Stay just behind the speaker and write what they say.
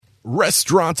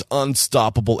Restaurant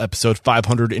Unstoppable, episode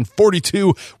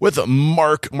 542 with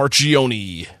Mark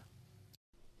Marchioni.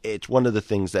 It's one of the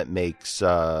things that makes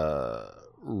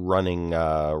running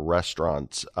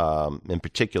restaurants in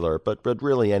particular, but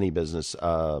really any business,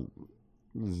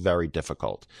 very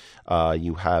difficult.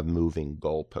 You have moving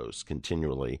goalposts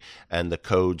continually, and the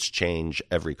codes change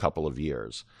every couple of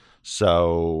years.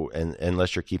 So, and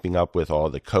unless you're keeping up with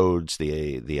all the codes,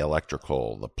 the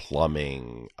electrical, the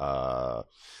plumbing, the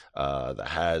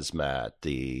hazmat,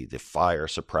 the fire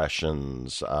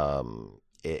suppressions,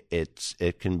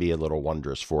 it can be a little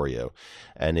wondrous for you.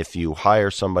 And if you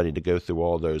hire somebody to go through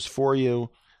all those for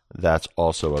you, that's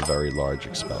also a very large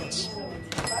expense.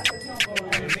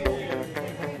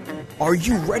 Are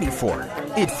you ready for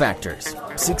it factors,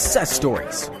 success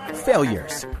stories,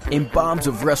 failures, and bombs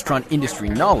of restaurant industry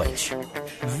knowledge?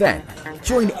 Then,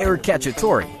 join Eric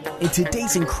Cacciatore and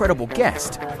today's incredible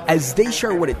guest as they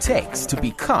share what it takes to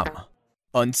become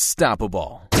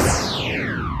unstoppable.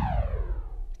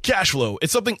 Cash flow.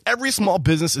 It's something every small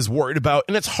business is worried about,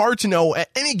 and it's hard to know at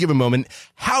any given moment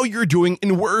how you're doing,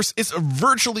 and worse, it's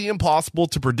virtually impossible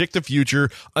to predict the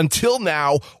future until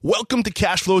now. Welcome to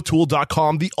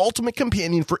CashflowTool.com, the ultimate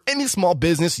companion for any small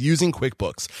business using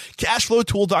QuickBooks.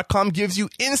 CashflowTool.com gives you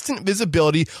instant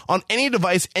visibility on any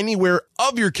device anywhere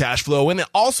of your cash flow, and it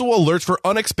also alerts for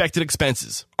unexpected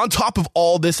expenses. On top of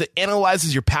all this, it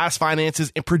analyzes your past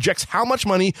finances and projects how much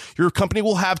money your company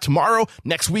will have tomorrow,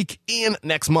 next week, and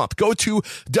next month. Go to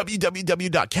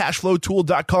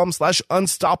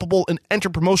www.cashflowtool.com/unstoppable and enter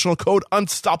promotional code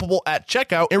unstoppable at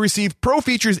checkout and receive pro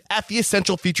features at the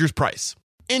essential features price.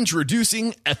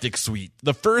 Introducing Ethics Suite,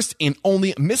 the first and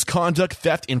only misconduct,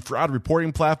 theft, and fraud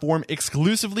reporting platform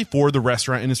exclusively for the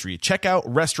restaurant industry. Check out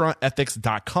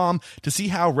restaurantethics.com to see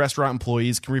how restaurant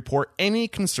employees can report any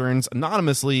concerns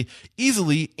anonymously,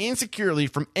 easily, and securely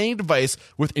from any device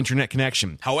with internet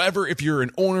connection. However, if you're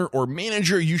an owner or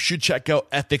manager, you should check out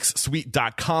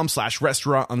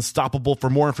ethicssuite.com/restaurantunstoppable for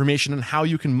more information on how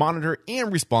you can monitor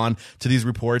and respond to these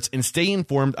reports and stay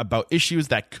informed about issues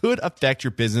that could affect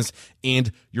your business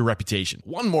and your reputation.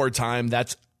 One more time,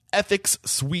 that's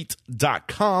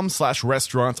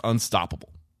ethicssuite.com/restaurantunstoppable.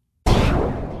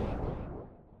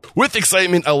 With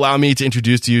excitement, allow me to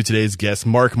introduce to you today's guest,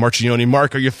 Mark Marchioni.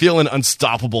 Mark, are you feeling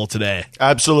unstoppable today?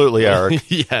 Absolutely, Eric.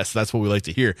 Yes, that's what we like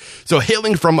to hear. So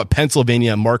hailing from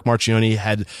Pennsylvania, Mark Marchioni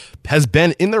has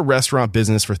been in the restaurant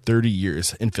business for 30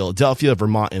 years in Philadelphia,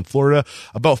 Vermont, and Florida.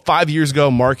 About 5 years ago,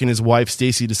 Mark and his wife,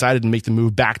 Stacy, decided to make the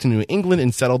move back to New England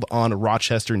and settled on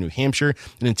Rochester, New Hampshire.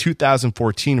 And in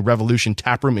 2014, Revolution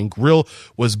Taproom and Grill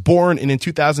was born. And in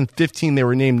 2015, they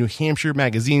were named New Hampshire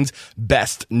Magazine's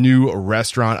Best New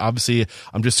Restaurant. Obviously,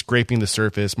 I'm just scraping the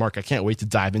surface. Mark, I can't wait to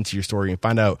dive into your story and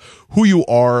find out who you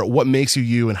are, what makes you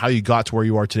you, and how you got to where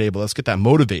you are today. But let's get that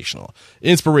motivational,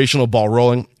 inspirational ball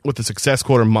rolling with the success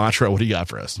quote or mantra. What do you got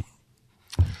for us?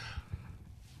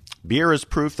 Beer is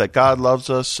proof that God loves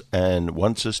us and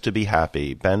wants us to be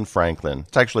happy. Ben Franklin.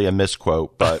 It's actually a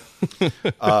misquote, but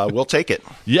we'll take it.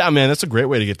 Yeah, man, that's a great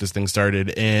way to get this thing started.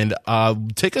 And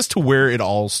take us to where it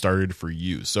all started for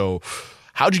you. So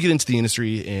how'd you get into the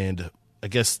industry? And I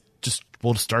guess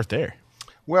we'll start there.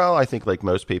 Well, I think like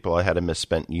most people, I had a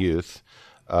misspent youth.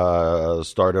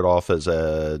 Started off as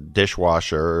a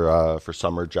dishwasher for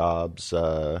summer jobs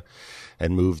and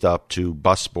moved up to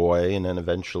busboy and then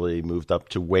eventually moved up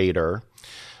to waiter.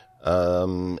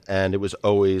 And it was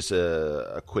always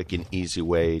a quick and easy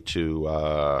way to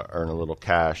earn a little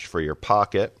cash for your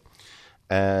pocket.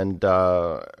 And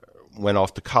went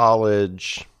off to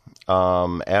college.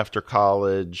 After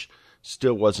college,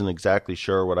 still wasn't exactly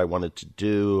sure what I wanted to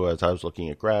do. As I was looking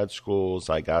at grad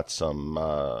schools, I got some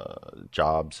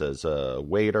jobs as a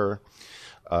waiter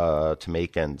to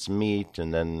make ends meet.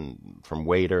 And then from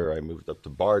waiter, I moved up to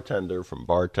bartender, from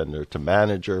bartender to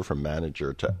manager, from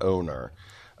manager to owner.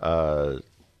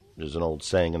 There's an old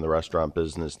saying in the restaurant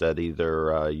business that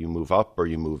either you move up or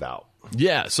you move out.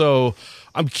 Yeah, so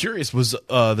I'm curious, was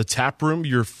the tap room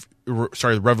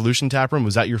the Revolution Taproom,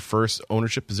 was that your first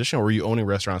ownership position, or were you owning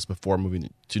restaurants before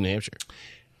moving to New Hampshire?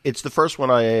 It's the first one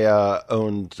I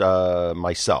owned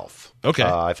myself. Okay.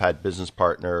 I've had business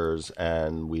partners,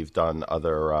 and we've done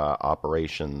other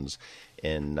operations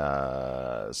in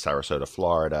Sarasota,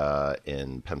 Florida,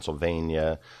 in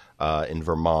Pennsylvania, in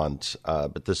Vermont,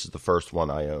 but this is the first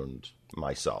one I owned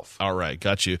myself. All right,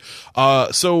 got you.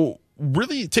 So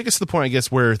really take us to the point, I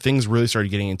guess, where things really started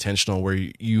getting intentional, where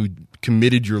you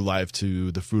committed your life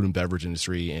to the food and beverage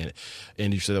industry,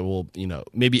 and you said that, well,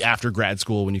 maybe after grad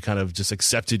school when you kind of just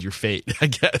accepted your fate, I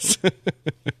guess.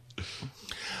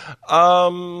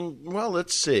 Well,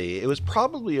 let's see. It was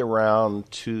probably around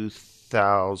 2000.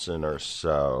 2000 or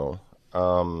so,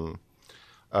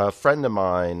 a friend of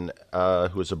mine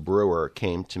who was a brewer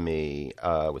came to me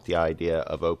with the idea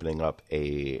of opening up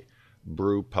a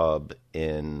brew pub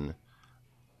in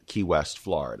Key West,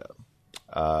 Florida.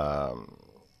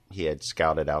 He had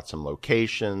scouted out some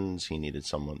locations. He needed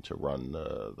someone to run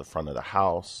the front of the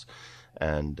house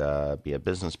and be a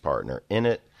business partner in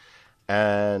it.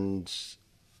 And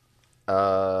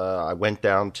I went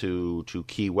down to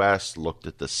Key West, looked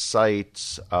at the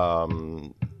sites,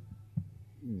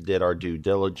 did our due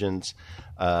diligence.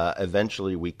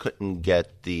 Eventually, we couldn't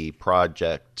get the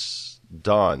projects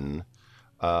done,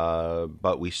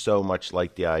 but we so much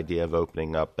liked the idea of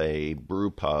opening up a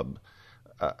brew pub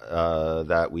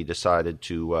that we decided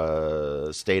to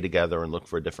stay together and look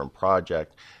for a different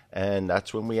project. And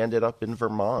that's when we ended up in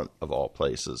Vermont, of all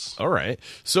places. All right.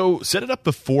 So set it up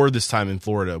before this time in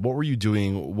Florida. What were you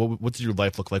doing? What did your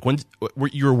life look like? When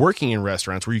you were working in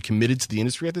restaurants, were you committed to the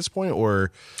industry at this point,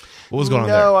 or what was going on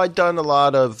there? No, I'd done a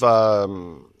lot of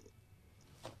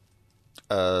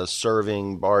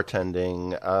serving,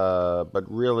 bartending, but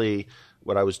really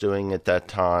what I was doing at that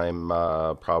time,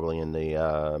 probably in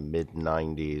the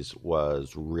mid-'90s,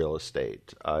 was real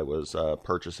estate. I was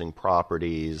purchasing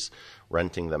properties,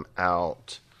 renting them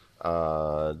out,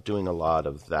 doing a lot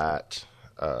of that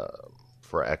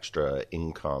for extra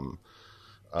income.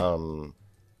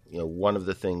 One of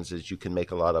the things is you can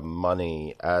make a lot of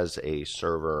money as a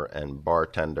server and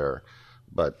bartender,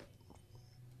 but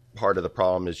part of the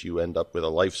problem is you end up with a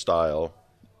lifestyle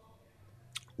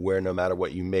where no matter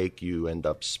what you make, you end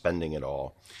up spending it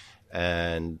all.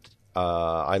 And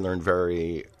I learned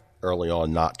very early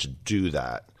on not to do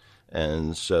that.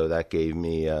 And so that gave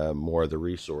me more of the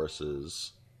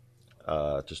resources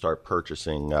to start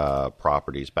purchasing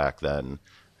properties back then.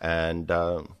 And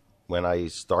when I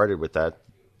started with that,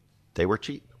 they were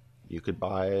cheap. You could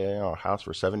buy a house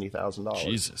for $70,000.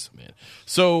 Jesus, man.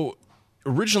 So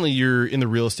originally you're in the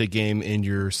real estate game and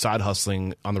you're side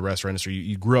hustling on the restaurant industry.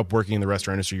 You grew up working in the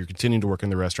restaurant industry. You're continuing to work in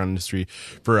the restaurant industry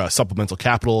for supplemental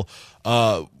capital.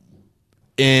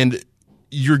 And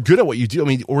you're good at what you do. I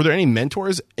mean, were there any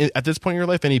mentors at this point in your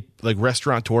life? Any like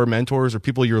restaurateur mentors or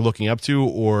people you're looking up to?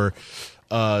 Or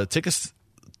take us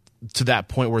to that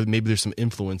point where maybe there's some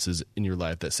influences in your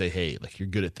life that say, hey, like you're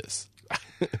good at this.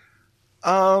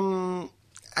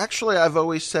 Actually, I've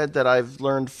always said that I've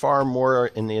learned far more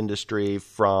in the industry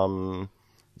from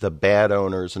the bad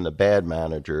owners and the bad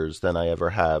managers than I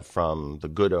ever have from the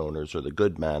good owners or the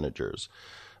good managers.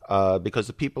 Because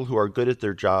the people who are good at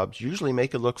their jobs usually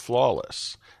make it look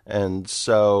flawless. And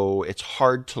so it's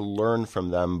hard to learn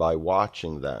from them by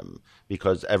watching them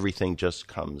because everything just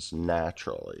comes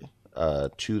naturally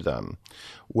to them.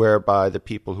 Whereby the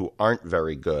people who aren't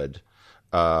very good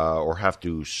or have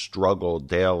to struggle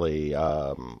daily,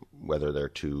 whether they're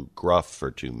too gruff or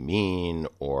too mean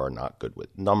or not good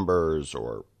with numbers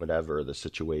or whatever the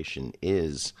situation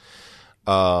is,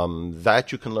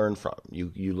 that you can learn from.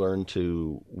 You learn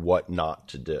to what not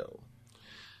to do.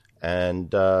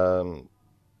 And,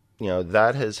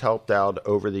 that has helped out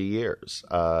over the years.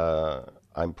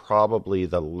 I'm probably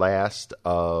the last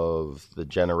of the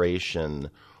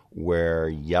generation where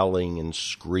yelling and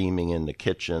screaming in the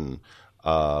kitchen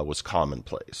was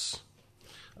commonplace.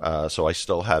 So I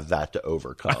still have that to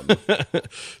overcome.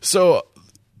 So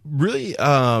really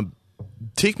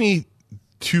take me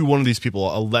to one of these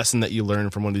people, a lesson that you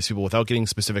learned from one of these people without getting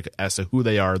specific as to who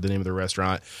they are, the name of the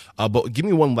restaurant. But give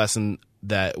me one lesson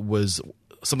that was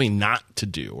something not to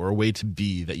do or a way to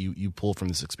be that you pulled from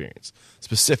this experience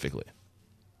specifically.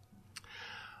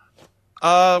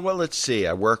 Well, let's see.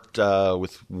 I worked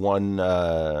with one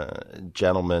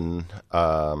gentleman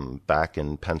back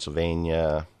in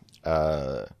Pennsylvania.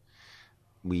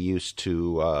 We used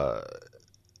to.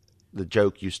 The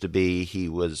joke used to be he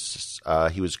was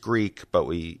Greek, but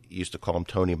we used to call him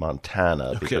Tony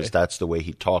Montana because that's the way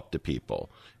he talked to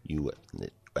people. You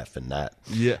effing that.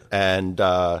 Yeah.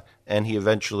 And he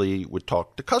eventually would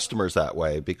talk to customers that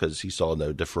way because he saw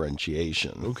no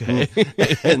differentiation. Okay.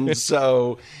 And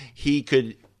so he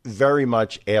could very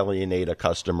much alienate a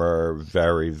customer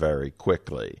very, very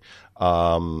quickly.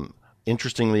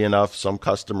 Interestingly enough, some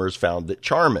customers found it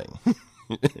charming.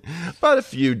 But a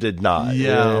few did not.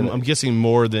 Yeah, I'm guessing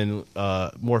more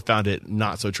found it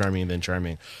not so charming than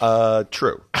charming.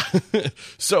 True.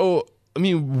 So, I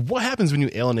mean, what happens when you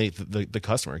alienate the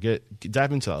customer?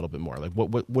 Dive into that a little bit more. Like,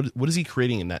 what is he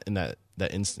creating in that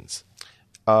instance?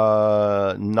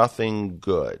 Nothing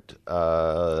good.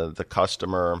 The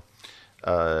customer.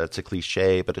 It's a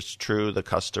cliche, but it's true. The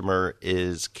customer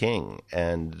is king,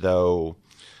 and though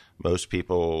most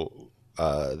people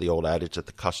the old adage that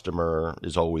the customer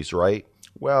is always right.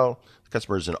 Well, the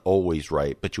customer isn't always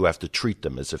right, but you have to treat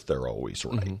them as if they're always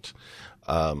right.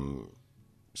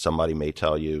 Somebody may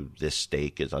tell you this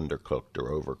steak is undercooked or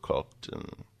overcooked, and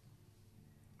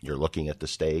you're looking at the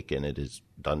steak and it is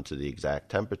done to the exact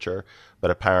temperature,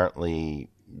 but apparently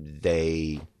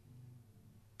they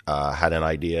had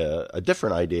a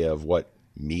different idea of what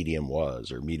medium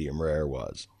was or medium rare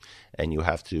was. And you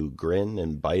have to grin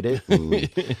and bite it, and,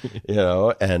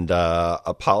 and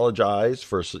apologize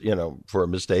for a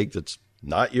mistake that's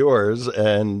not yours,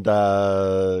 and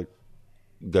go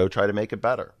try to make it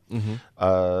better.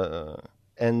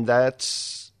 And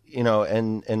that's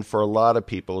and for a lot of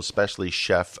people, especially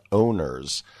chef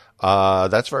owners,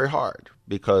 that's very hard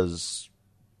because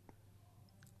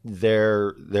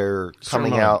they're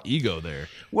coming out ego there.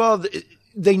 Well,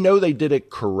 they know they did it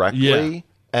correctly.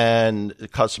 And the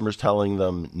customer's telling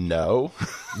them no.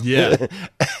 Yeah.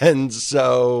 And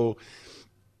so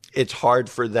it's hard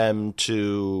for them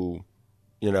to,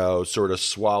 sort of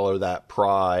swallow that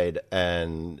pride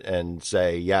and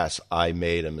say, yes, I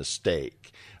made a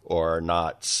mistake, or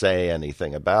not say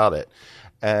anything about it.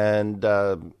 And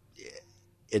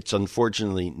it's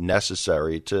unfortunately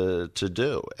necessary to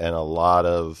do. And a lot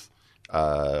of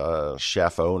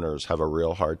chef owners have a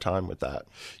real hard time with that.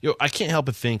 I can't help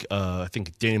but think, I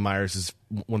think Danny Myers is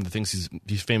one of the things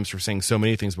he's famous for saying so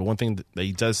many things, but one thing that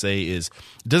he does say is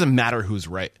it doesn't matter who's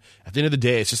right. At the end of the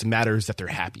day, it just matters that they're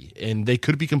happy, and they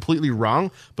could be completely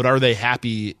wrong, but are they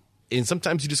happy? And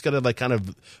sometimes you just got to kind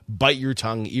of bite your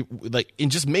tongue,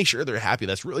 and just make sure they're happy.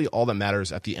 That's really all that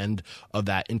matters at the end of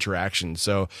that interaction.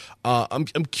 So I'm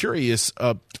curious,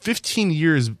 15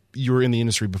 years you were in the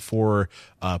industry before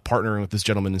partnering with this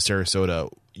gentleman in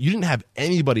Sarasota. You didn't have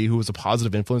anybody who was a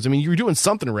positive influence. I mean, you were doing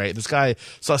something right. This guy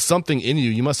saw something in you.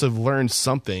 You must have learned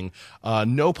something.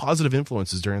 No positive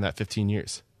influences during that 15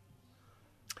 years.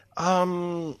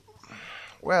 Well,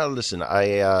 listen,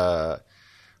 I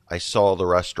saw the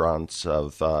restaurants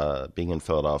of being in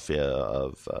Philadelphia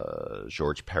of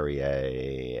Georges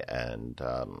Perrier and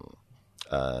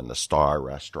the Star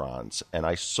restaurants, and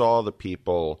I saw the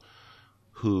people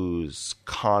whose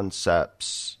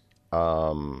concepts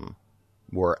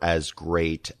were as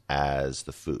great as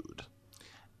the food,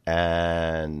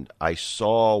 and I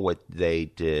saw what they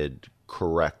did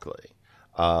correctly.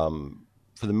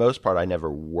 For the most part, I never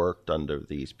worked under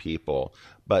these people,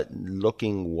 but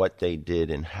looking what they did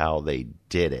and how they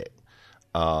did it,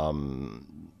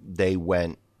 they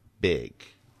went big.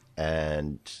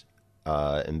 And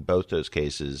in both those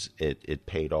cases, it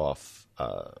paid off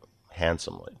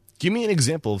handsomely. Give me an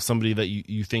example of somebody that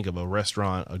you think of, a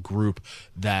restaurant, a group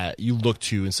that you look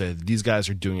to and say, these guys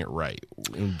are doing it right.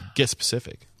 Get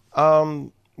specific.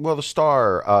 Well, the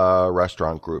Star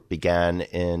restaurant group began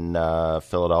in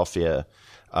Philadelphia.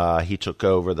 He took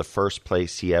over. The first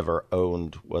place he ever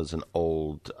owned was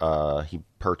he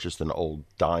purchased an old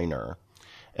diner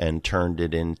and turned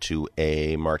it into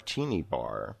a martini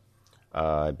bar,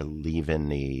 I believe in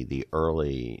the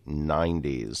early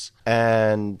 90s.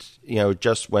 And,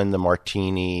 just when the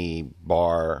martini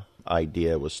bar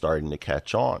idea was starting to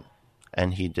catch on.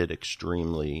 And he did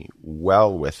extremely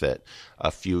well with it.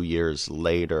 A few years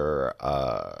later,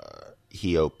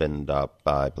 he opened up,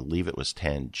 I believe it was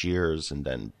Tangiers and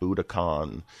then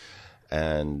Buddakan.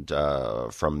 And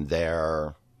from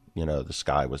there, the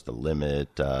sky was the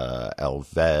limit.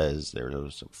 Elvez, there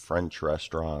was some French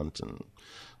restaurants and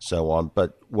so on.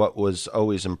 But what was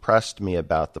always impressed me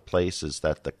about the place is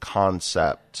that the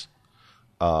concept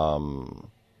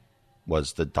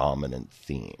was the dominant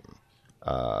theme.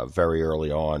 Very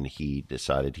early on, he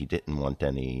decided he didn't want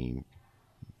any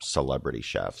celebrity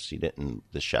chefs. The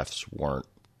chefs weren't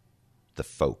the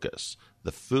focus.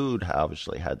 The food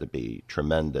obviously had to be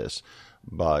tremendous,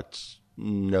 but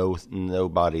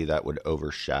nobody that would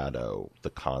overshadow the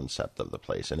concept of the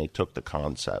place. And he took the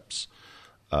concepts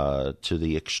to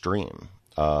the extreme.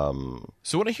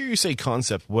 So when I hear you say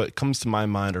concept, what comes to my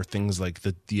mind are things like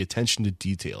the attention to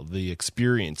detail, the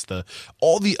experience,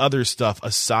 all the other stuff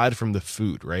aside from the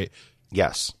food, right?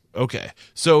 Yes. Okay.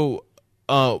 So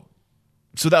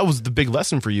that was the big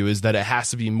lesson for you, is that it has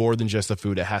to be more than just the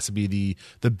food. It has to be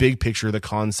the big picture, the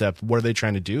concept. What are they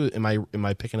trying to do? Am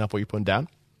I picking up what you're putting down?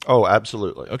 Oh,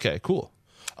 absolutely. Okay, cool.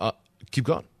 Keep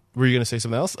going. Were you going to say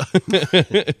something else?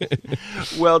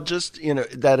 Well, just,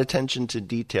 that attention to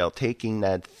detail, taking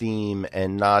that theme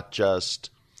and not just,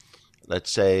 let's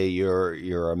say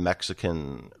you're a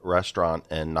Mexican restaurant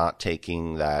and not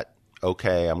taking that,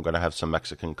 okay, I'm going to have some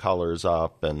Mexican colors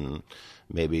up and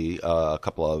maybe a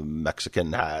couple of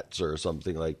Mexican hats or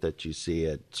something like that you see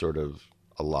at sort of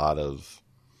a lot of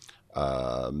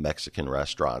Mexican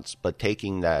restaurants, but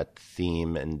taking that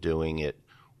theme and doing it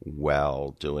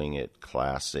well, doing it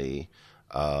classy,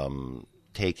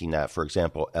 taking that, for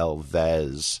example, El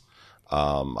Vez.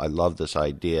 I love this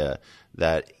idea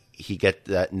that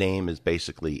that name is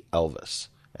basically Elvis.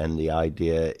 And the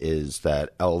idea is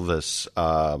that Elvis,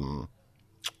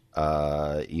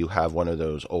 you have one of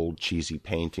those old cheesy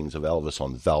paintings of Elvis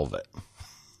on velvet.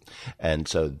 And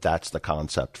so that's the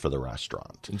concept for the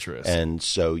restaurant. Interesting. And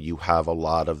so you have a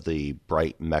lot of the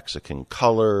bright Mexican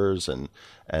colors and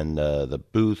the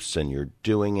booths, and you're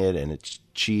doing it, and it's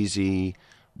cheesy,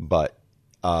 but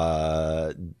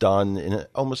done in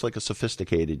almost like a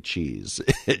sophisticated cheese.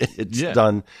 It's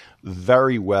done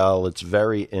very well. It's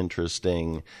very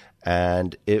interesting,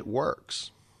 and it works.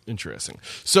 Interesting.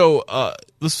 So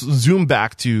let's zoom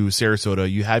back to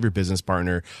Sarasota. You have your business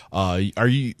partner. Are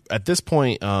you at this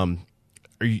point? Where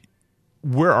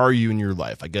are you in your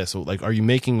life? I guess. So, like, are you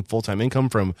making full-time income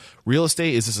from real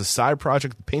estate? Is this a side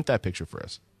project? Paint that picture for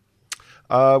us.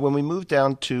 When we moved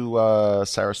down to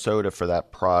Sarasota for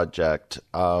that project,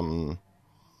 I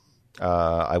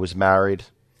was married.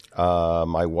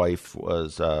 My wife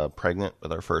was pregnant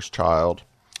with our first child.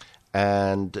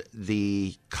 And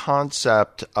the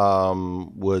concept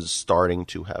was starting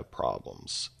to have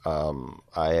problems.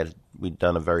 We'd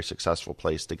done a very successful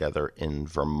place together in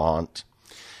Vermont,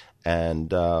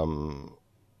 and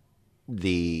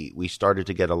we started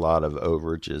to get a lot of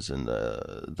overages in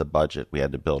the budget. We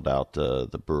had to build out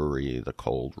the brewery, the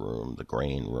cold room, the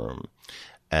grain room,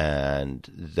 and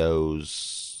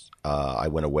those. I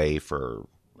went away for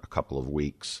a couple of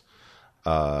weeks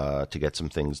to get some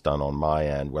things done on my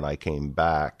end. When I came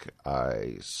back,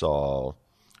 I saw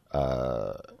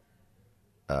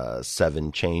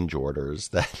 7 change orders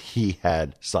that he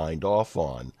had signed off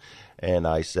on. And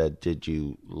I said, "Did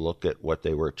you look at what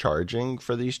they were charging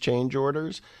for these change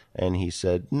orders?" And he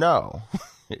said, "No."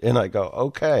 And I go,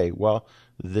 "Okay, well,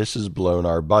 this has blown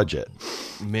our budget."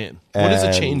 Man, what is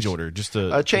a change order? Just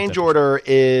a change order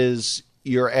is...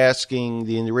 You're asking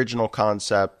the original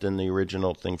concept and the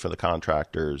original thing for the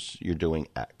contractors, you're doing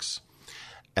X.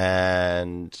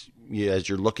 And as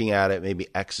you're looking at it, maybe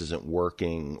X isn't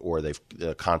working, or the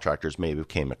contractors maybe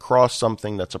came across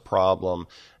something that's a problem,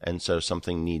 and so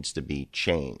something needs to be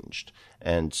changed.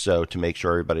 And so to make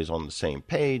sure everybody's on the same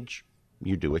page,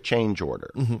 you do a change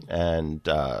order. Mm-hmm. And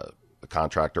the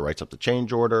contractor writes up the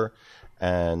change order,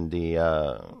 and the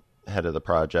head of the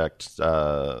project,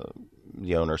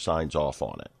 the owner, signs off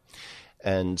on it.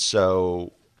 And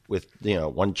so with,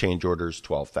 one change order is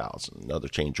 $12,000, another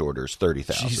change order is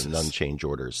 $30,000, another change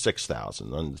order is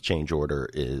 $6,000, then the change order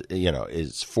is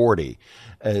 $40,000.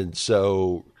 And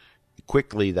so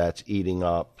quickly that's eating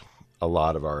up a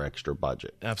lot of our extra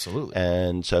budget. Absolutely.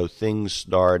 And so things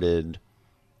started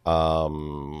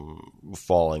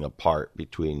falling apart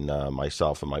between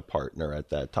myself and my partner at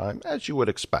that time, as you would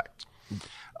expect.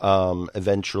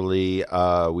 Eventually,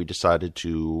 we decided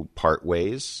to part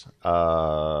ways.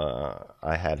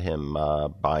 I had him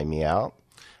buy me out,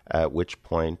 at which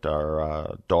point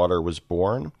our daughter was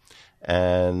born.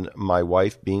 And my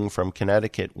wife, being from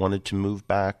Connecticut, wanted to move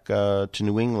back to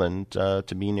New England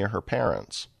to be near her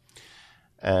parents.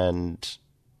 And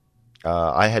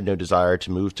I had no desire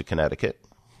to move to Connecticut.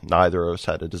 Neither of us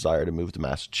had a desire to move to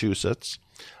Massachusetts.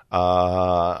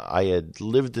 I had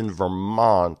lived in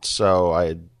Vermont, so I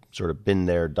had sort of been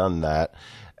there, done that.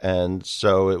 And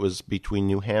so it was between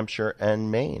New Hampshire and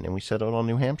Maine, and we settled on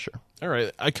New Hampshire. All right.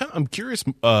 I'm curious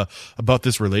about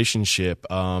this relationship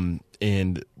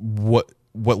and what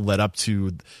led up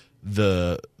to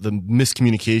the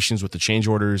miscommunications with the change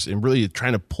orders, and really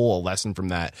trying to pull a lesson from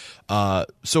that.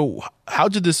 So how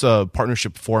did this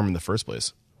partnership form in the first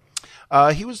place?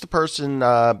 He was the person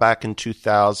back in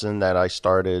 2000 that I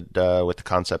started with the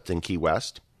concept in Key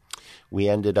West. We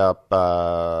ended up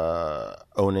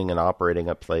owning and operating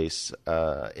a place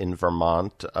in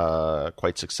Vermont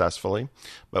quite successfully,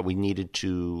 but we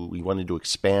wanted to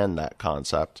expand that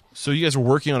concept. So you guys were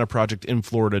working on a project in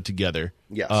Florida together.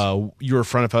 Yes. You were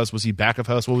front of house. Was he back of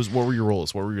house? What were your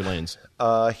roles? What were your lanes?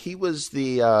 He was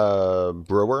the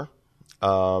brewer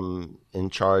in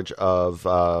charge of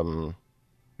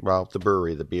the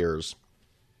brewery, the beers.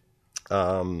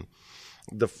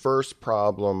 The first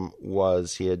problem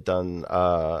was he had done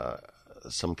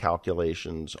some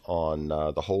calculations on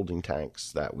the holding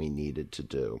tanks that we needed to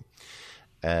do.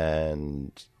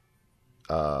 And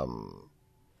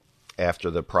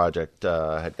after the project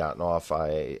had gotten off,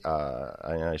 I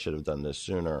should have done this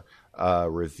sooner,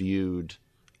 reviewed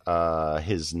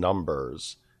his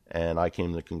numbers. And I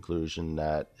came to the conclusion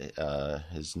that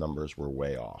his numbers were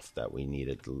way off, that we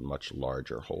needed much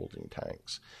larger holding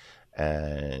tanks.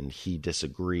 and he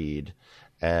disagreed.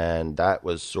 And that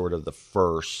was sort of the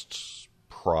first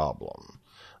problem.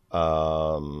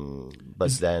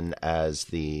 But then as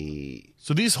the...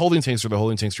 So these holding tanks are the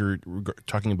holding tanks you're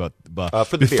talking about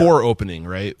for the before beer. opening,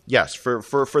 right? Yes, for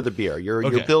the beer. You're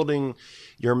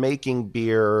making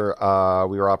beer.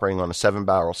 We were operating on a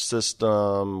 7-barrel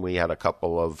system. We had a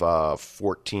couple of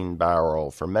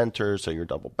 14-barrel fermenters, so you're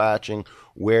double batching.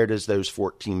 Where does those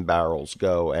 14 barrels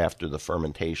go after the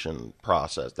fermentation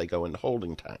process? They go into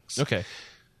holding tanks. Okay.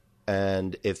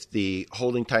 And if the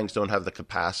holding tanks don't have the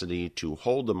capacity to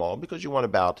hold them all, because you want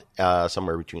about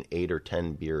somewhere between 8 or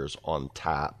 10 beers on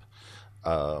tap,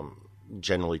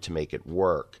 generally to make it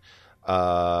work,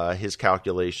 his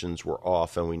calculations were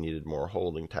off, and we needed more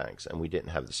holding tanks, and we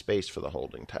didn't have the space for the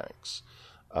holding tanks.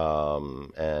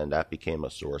 And that became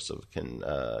a source of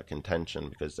contention,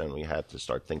 because then we had to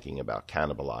start thinking about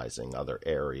cannibalizing other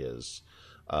areas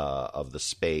of the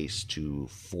space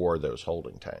for those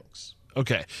holding tanks.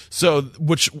 Okay, so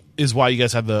which is why you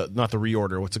guys had not the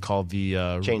reorder, what's it called?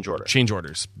 The change order. Change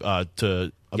orders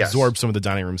to absorb some of the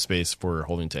dining room space for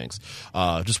holding tanks.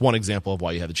 Just one example of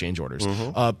why you had the change orders.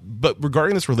 But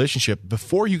regarding this relationship,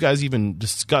 before you guys even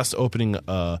discussed opening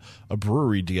a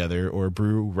brewery together, or a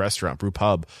brew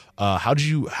pub,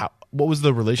 what was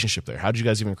the relationship there? How did you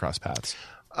guys even cross paths?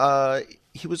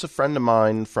 He was a friend of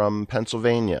mine from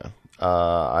Pennsylvania.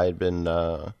 I had been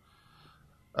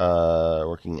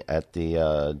working at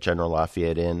the General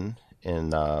Lafayette Inn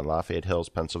in Lafayette Hills,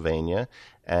 Pennsylvania,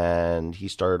 and he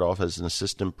started off as an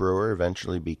assistant brewer,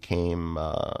 eventually became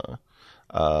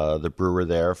the brewer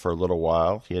there for a little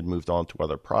while. He had moved on to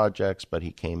other projects, but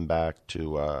he came back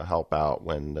to help out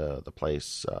when the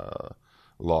place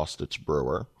lost its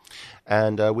brewer.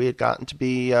 And we had gotten to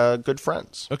be good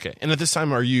friends. Okay. And at this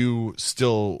time, are you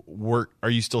still buying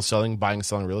and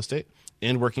selling real estate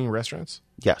and working in restaurants?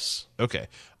 Yes. Okay.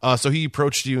 So he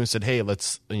approached you and said, "Hey,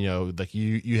 let's,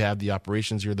 you have the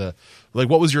operations. What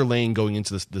was your lane going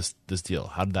into this deal?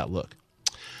 How did that look?"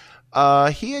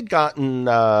 He had gotten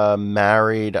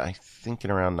married, I think, in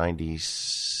around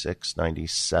 96,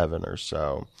 97 or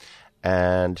so.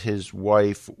 And his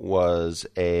wife was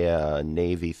a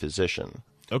Navy physician.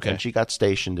 Okay. And she got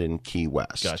stationed in Key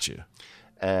West. Got you.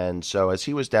 And so as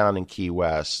he was down in Key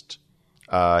West,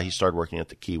 he started working at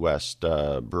the Key West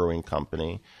Brewing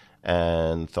Company,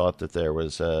 and thought that there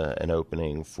was an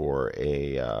opening for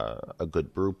a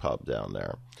good brew pub down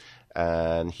there.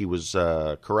 And he was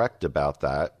correct about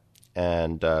that.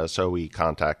 And so he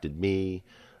contacted me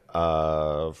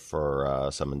for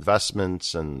some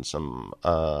investments and some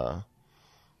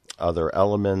other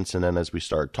elements. And then as we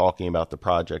started talking about the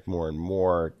project more and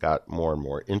more, it got more and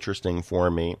more interesting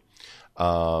for me.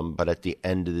 But at the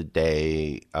end of the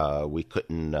day, we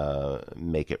couldn't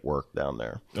make it work down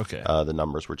there. Okay. The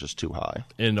numbers were just too high.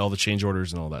 And all the change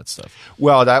orders and all that stuff.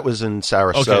 Well, that was in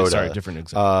Sarasota. Okay, sorry, different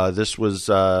example. This was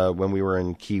when we were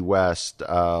in Key West.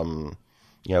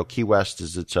 Key West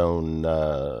is its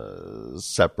own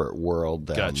separate world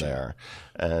down there.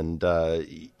 And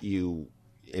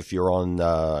if you're on,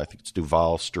 I think it's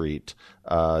Duval Street,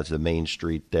 it's the main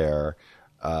street there,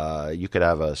 you could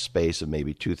have a space of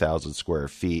maybe 2,000 square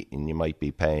feet, and you might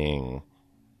be paying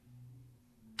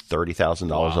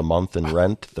 $30,000 a month in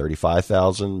rent,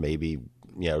 $35,000, maybe.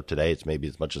 Today it's maybe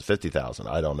as much as $50,000.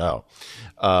 I don't know,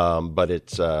 but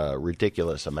it's a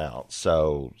ridiculous amount.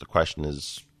 So the question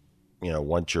is,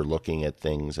 once you're looking at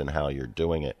things and how you're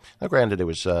doing it. Now, granted, it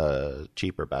was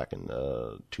cheaper back in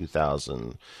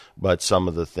 2000, but some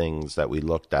of the things that we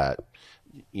looked at,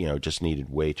 just needed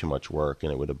way too much work,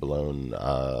 and it would have blown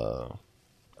our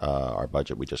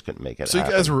budget. We just couldn't make it happen.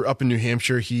 You guys were up in New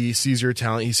Hampshire. He sees your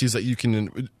talent. He sees that you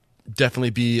can definitely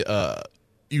be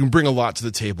you can bring a lot to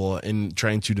the table in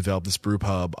trying to develop this brew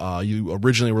pub. You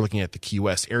originally were looking at the Key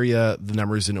West area. The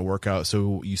numbers didn't work out,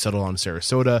 so you settled on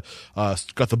Sarasota,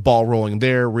 got the ball rolling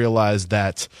there, realized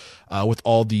that with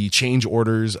all the change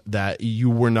orders that you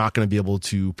were not going to be able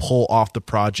to pull off the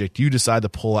project. You decide to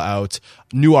pull out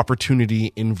new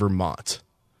opportunity in Vermont.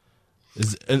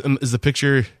 Is the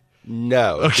picture?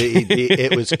 No, okay.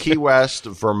 It was Key West,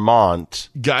 Vermont.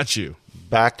 Got you.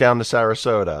 Back down to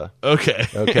Sarasota.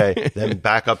 Okay. Then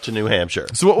back up to New Hampshire.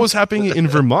 So what was happening in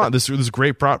Vermont? This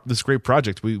great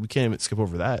project. We can't even skip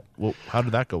over that. Well, how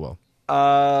did that go well?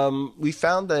 We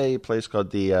found a place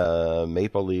called the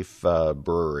Maple Leaf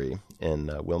Brewery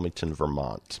in Wilmington,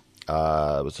 Vermont.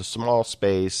 It was a small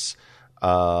space,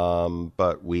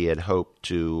 but we had hoped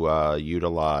to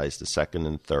utilize the second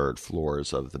and third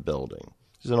floors of the building.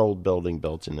 It's an old building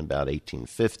built in about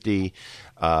 1850.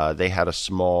 They had a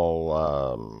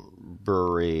small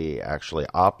brewery actually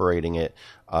operating it,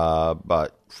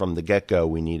 but from the get-go,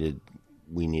 we needed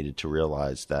to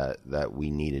realize that we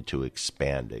needed to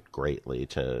expand it greatly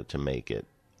to make it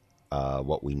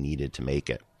what we needed to make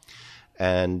it.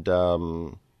 And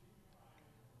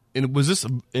was this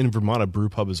in Vermont a brew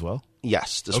pub as well?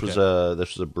 Yes, this was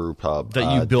a brew pub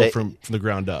that you built from the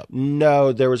ground up.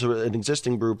 No, there was an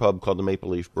existing brew pub called the Maple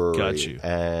Leaf Brewery. Got you.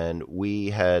 And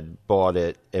we had bought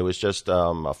it. It was just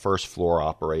a first floor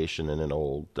operation in an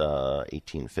old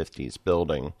 1850s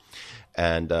building,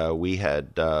 and we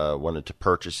had wanted to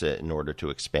purchase it in order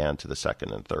to expand to the second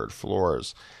and third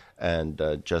floors, and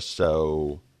just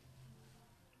so.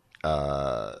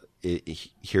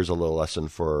 Here's a little lesson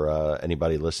for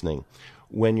anybody listening.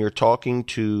 When you're talking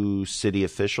to city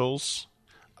officials,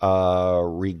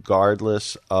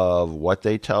 regardless of what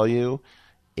they tell you,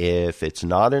 if it's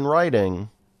not in writing,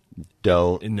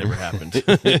 don't. It never happened.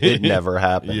 It never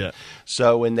happened. Yeah.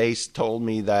 So when they told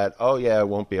me that, oh, yeah, it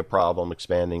won't be a problem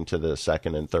expanding to the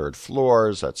second and third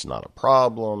floors, that's not a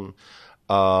problem.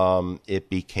 It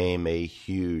became a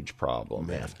huge problem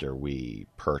after we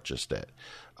purchased it.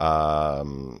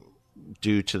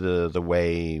 Due to the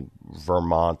way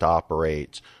Vermont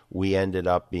operates, we ended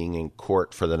up being in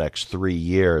court for the next 3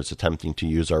 years attempting to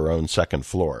use our own second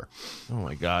floor. Oh,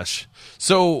 my gosh.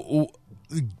 So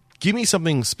give me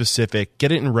something specific.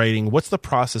 Get it in writing. What's the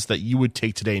process that you would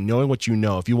take today, knowing what you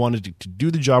know, if you wanted to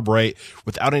do the job right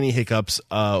without any hiccups,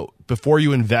 before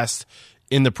you invest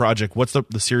in the project? What's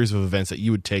the series of events that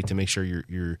you would take to make sure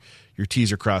your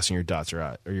T's are crossed and your dots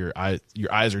are or your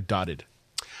I's are dotted?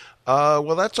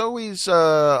 Well, that's always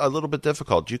a little bit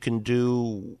difficult. You can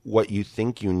do what you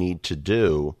think you need to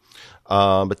do,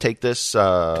 but take this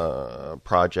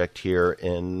project here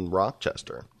in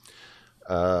Rochester.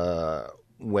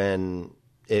 When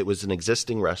it was an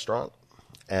existing restaurant,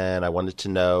 and I wanted to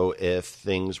know if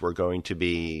things were going to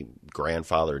be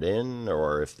grandfathered in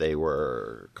or if they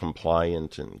were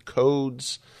compliant in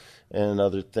codes and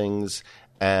other things.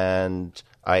 And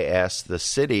I asked the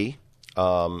city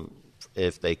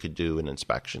if they could do an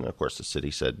inspection. Of course, the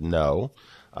city said no.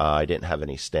 I didn't have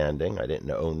any standing. I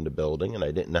didn't own the building, and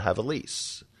I didn't have a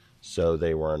lease. So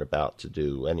they weren't about to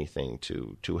do anything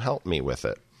to help me with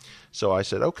it. So I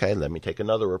said, okay, let me take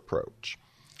another approach.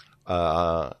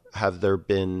 Have there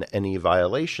been any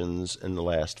violations in the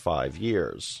last 5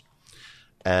 years?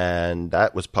 And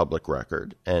that was public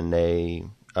record. And they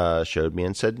showed me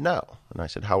and said no. And I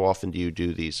said, how often do you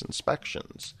do these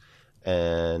inspections?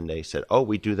 And they said, oh,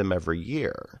 we do them every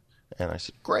year. And I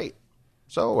said, great.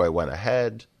 So I went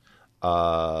ahead.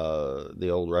 The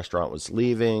old restaurant was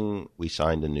leaving. We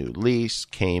signed a new lease,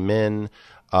 came in.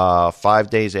 5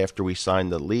 days after we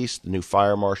signed the lease, the new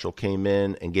fire marshal came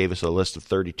in and gave us a list of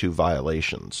 32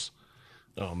 violations.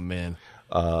 Oh, man.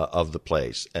 Of the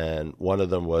place. And one of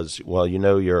them was, well, you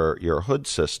know, your hood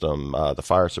system, the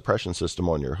fire suppression system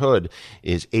on your hood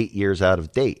is 8 years out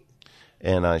of date.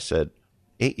 And I said,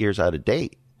 8 years out of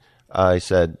date? I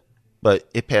said, but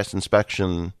it passed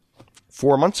inspection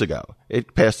 4 months ago.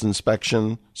 It passed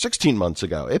inspection 16 months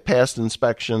ago. It passed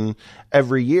inspection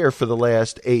every year for the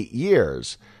last 8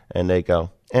 years. And they go,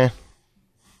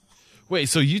 Wait,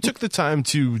 so you took the time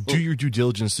to do your due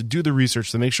diligence, to do the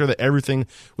research, to make sure that everything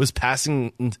was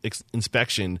passing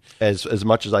inspection as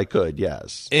much as I could,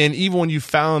 yes. And even when you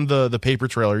found the paper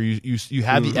trail, or you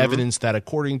had the evidence that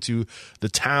according to the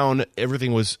town,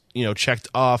 everything was checked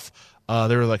off.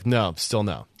 They were like, no, still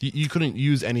no. You couldn't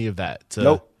use any of that.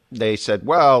 Nope. They said,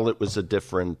 well, it was a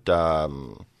different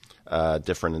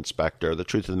inspector. The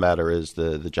truth of the matter is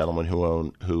the gentleman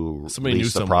who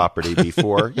leased the property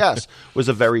before, yes, was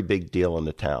a very big deal in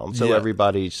the town. So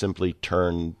everybody simply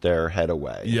turned their head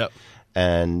away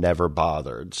and never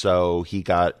bothered. So he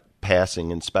got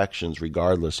passing inspections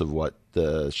regardless of what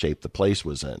the shape the place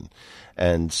was in.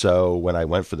 And so when I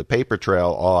went for the paper trail,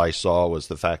 all I saw was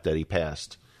the fact that he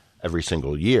passed every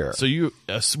single year. So you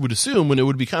would assume, when it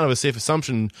would be kind of a safe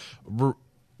assumption,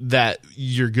 that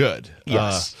you're good.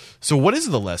 Yes. So what is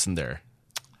the lesson there?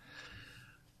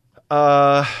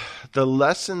 The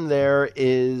lesson there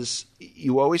is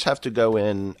you always have to go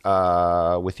in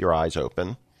with your eyes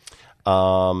open.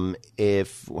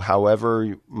 If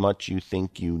however much you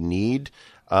think you need,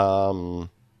 plan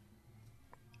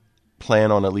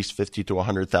on at least $50,000 to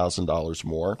 $100,000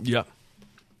 more. Yeah.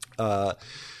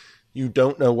 You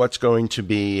don't know what's going to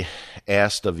be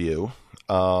asked of you.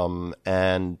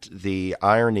 And the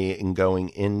irony in going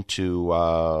into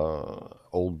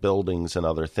old buildings and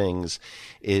other things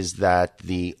is that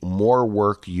the more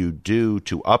work you do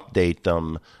to update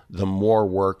them, the more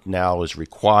work now is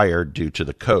required due to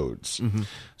the codes. Mm-hmm.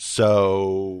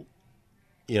 So,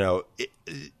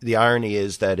 the irony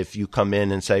is that if you come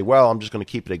in and say, well, I'm just going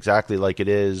to keep it exactly like it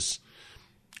is,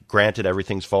 granted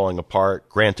everything's falling apart,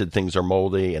 granted things are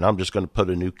moldy, and I'm just going to put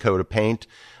a new coat of paint,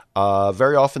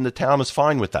 very often the town is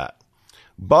fine with that.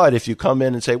 But if you come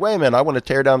in and say, wait a minute, I want to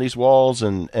tear down these walls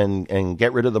and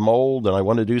get rid of the mold, and I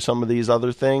want to do some of these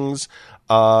other things,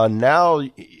 now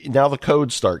the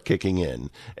codes start kicking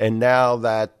in. And now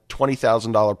that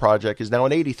 $20,000 project is now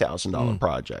an $80,000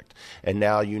 project. And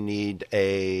now you need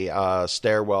a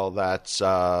stairwell that's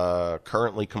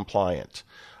currently compliant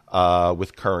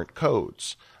with current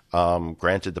codes.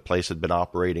 Granted, the place had been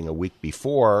operating a week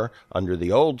before under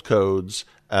the old codes,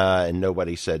 and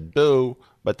nobody said boo,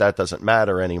 but that doesn't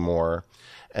matter anymore.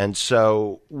 And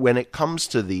so when it comes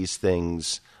to these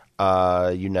things,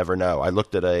 you never know. I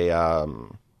looked at a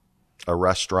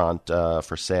restaurant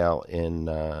for sale in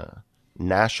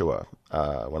Nashua when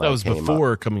I came up. That was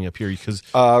before coming up here, because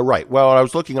right. Well, I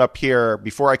was looking up here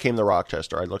before I came to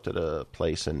Rochester. I looked at a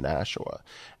place in Nashua,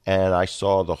 and I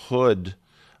saw the hood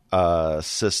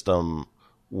system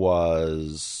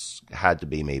had to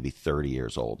be maybe 30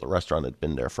 years old. The restaurant had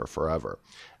been there for forever.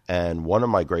 And one of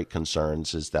my great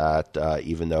concerns is that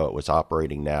even though it was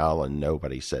operating now and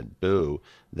nobody said boo,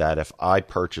 that if I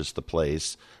purchased the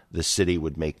place, the city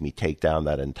would make me take down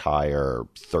that entire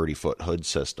 30-foot hood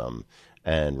system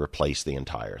and replace the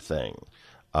entire thing.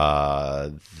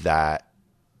 That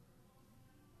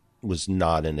was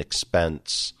not an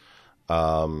expense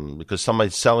because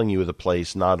somebody's selling you the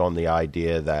place not on the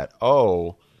idea that,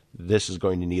 this is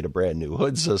going to need a brand new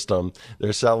hood system.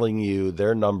 They're selling you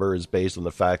their number is based on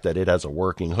the fact that it has a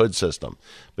working hood system.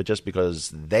 But just because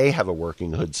they have a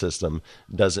working hood system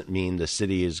doesn't mean the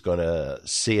city is going to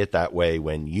see it that way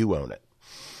when you own it.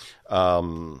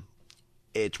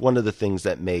 It's one of the things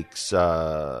that makes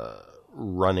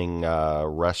running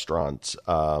restaurants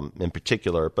in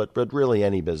particular, but really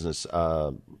any business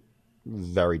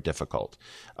very difficult.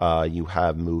 You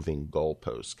have moving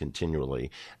goalposts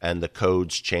continually, and the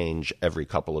codes change every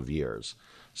couple of years.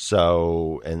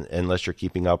 So, and unless you're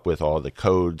keeping up with all the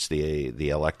codes, the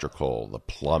electrical, the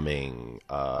plumbing,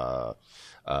 the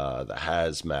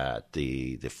hazmat,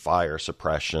 the fire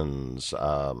suppressions,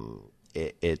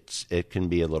 it can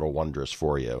be a little wondrous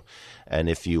for you. And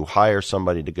if you hire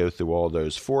somebody to go through all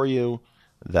those for you,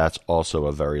 that's also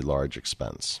a very large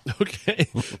expense. Okay.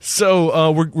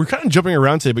 So we're kind of jumping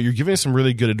around today, but you're giving us some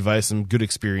really good advice and good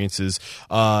experiences.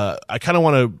 I kind of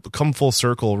want to come full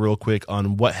circle real quick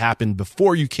on what happened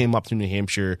before you came up to New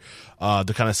Hampshire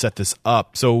to kind of set this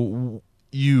up. So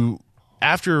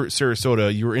after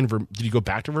Sarasota, you were in did you go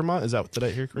back to Vermont? Did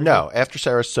I hear correctly? No. After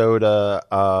Sarasota,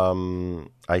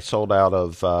 I sold out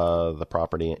of the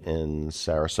property in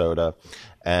Sarasota,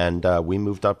 and we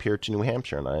moved up here to New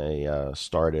Hampshire, and I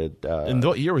started. And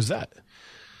what year was that?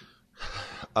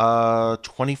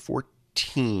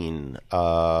 2014.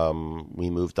 We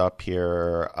moved up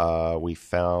here. We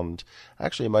found,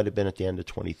 actually, it might have been at the end of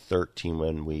 2013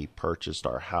 when we purchased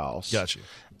our house. Gotcha.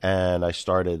 And I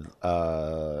started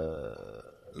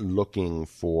looking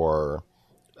for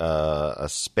a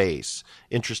space.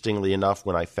 Interestingly enough,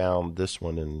 when I found this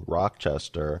one in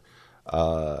Rochester,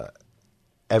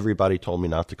 everybody told me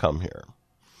not to come here.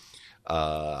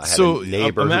 So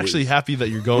I'm actually happy that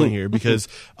you're going here because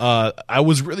I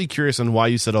was really curious on why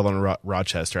you settled on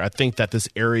Rochester. I think that this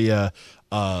area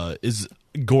is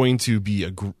going to be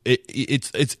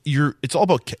it's all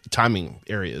about timing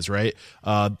areas, right?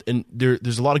 And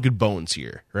there's a lot of good bones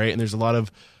here, right? And there's a lot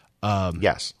of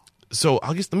yes. So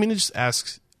let me just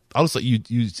ask. I'll just let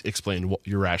you explain what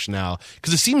your rationale,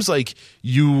 because it seems like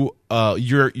your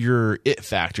it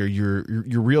factor, your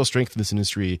real strength in this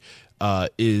industry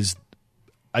is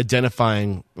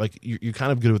identifying, like you're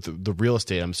kind of good with the real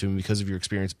estate. I'm assuming because of your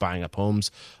experience buying up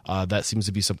homes. That seems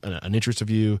to be an interest of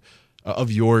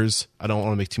yours. I don't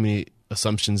want to make too many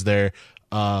assumptions there,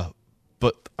 but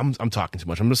I'm talking too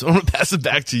much. I'm going to pass it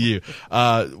back to you.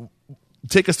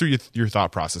 Take us through your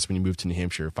thought process when you moved to New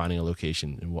Hampshire, finding a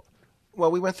location and what. Well,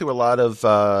 we went through a lot of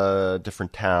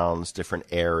different towns, different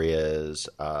areas.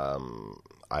 I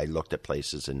looked at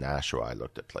places in Nashua. I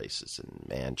looked at places in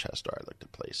Manchester. I looked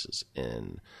at places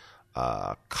in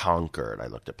Concord. I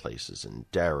looked at places in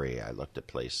Derry. I looked at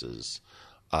places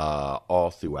all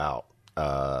throughout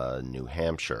New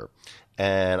Hampshire.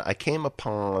 And I came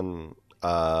upon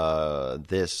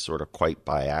this sort of quite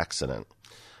by accident.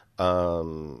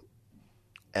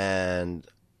 And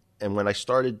when I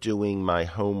started doing my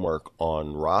homework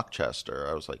on Rochester,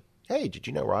 I was like, hey, did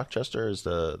you know Rochester is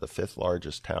the fifth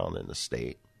largest town in the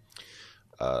state?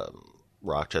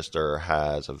 Rochester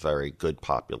has a very good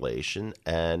population,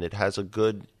 and it has a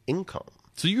good income.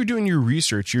 So you're doing your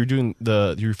research. You're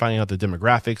finding out the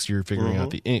demographics. You're figuring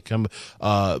out the income.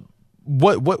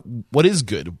 What is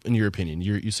good in your opinion?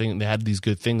 You're saying they had these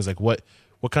good things. Like what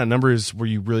kind of numbers were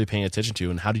you really paying attention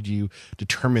to, and how did you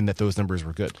determine that those numbers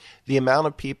were good? The amount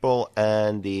of people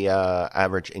and the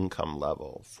average income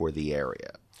level for the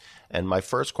area. And my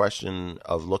first question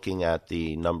of looking at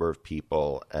the number of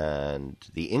people and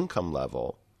the income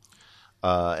level,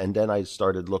 and then I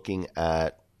started looking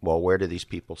at, well, where do these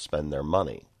people spend their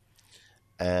money?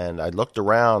 And I looked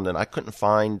around, and I couldn't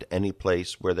find any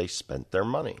place where they spent their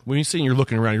money. When you're saying you're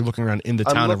looking around in the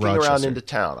town of Rochester. I'm looking around into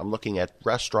town. I'm looking at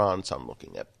restaurants. I'm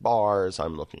looking at bars.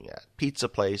 I'm looking at pizza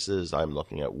places. I'm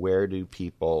looking at where do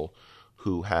people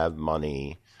who have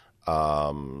money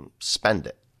spend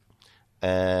it.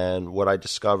 And what I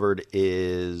discovered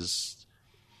is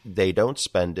they don't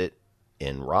spend it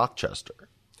in Rochester.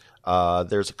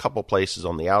 There's a couple places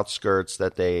on the outskirts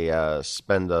that they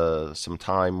spend some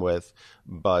time with,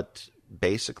 but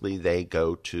basically they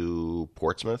go to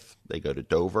Portsmouth, they go to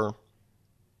Dover,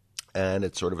 and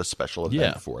it's sort of a special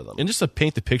event for them. And just to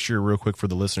paint the picture real quick for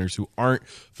the listeners who aren't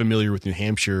familiar with New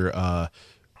Hampshire,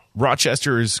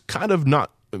 Rochester is kind of not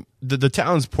the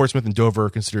towns Portsmouth and Dover are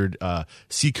considered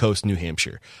seacoast New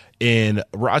Hampshire, and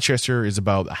Rochester is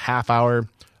about a half hour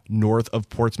north of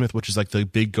Portsmouth, which is like the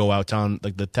big go out town,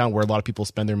 like the town where a lot of people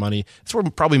spend their money. It's where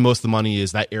probably most of the money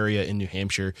is, that area in New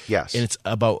Hampshire. Yes, and it's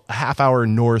about a half hour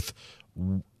north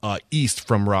east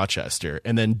from Rochester,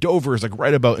 and then Dover is like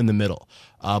right about in the middle,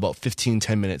 about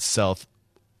 10 minutes south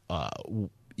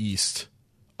east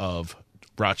of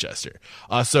Rochester.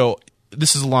 So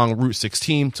this is along Route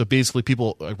 16. So basically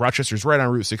Rochester's right on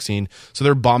Route 16. So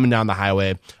they're bombing down the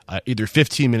highway, either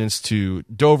 15 minutes to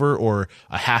Dover or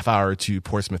a half hour to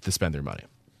Portsmouth to spend their money.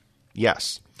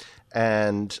 Yes.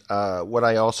 And what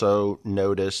I also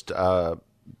noticed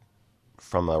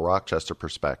from a Rochester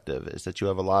perspective is that you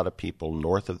have a lot of people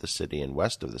north of the city and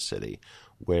west of the city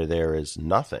where there is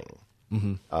nothing.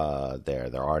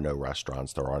 There are no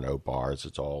restaurants, there are no bars,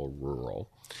 it's all rural,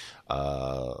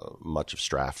 much of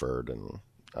Stratford and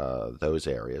those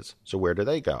areas. So where do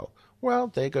they go? Well,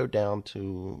 they go down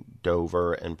to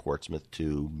Dover and Portsmouth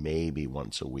too, maybe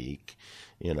once a week,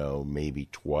 maybe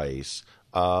twice,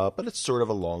 but it's sort of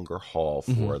a longer haul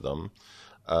for them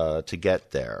to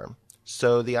get there.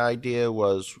 So the idea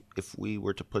was, if we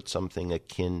were to put something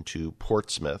akin to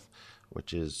Portsmouth,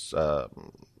 which is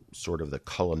sort of the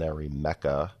culinary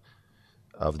mecca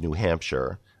of New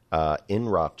Hampshire, in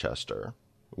Rochester,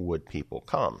 would people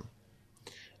come?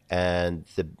 And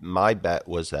my bet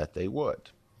was that they would.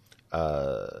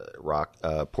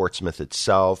 Portsmouth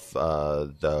itself,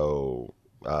 though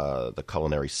the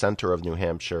culinary center of New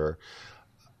Hampshire,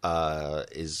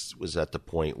 was at the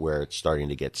point where it's starting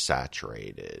to get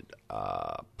saturated.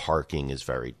 Parking is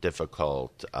very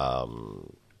difficult.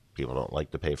 People don't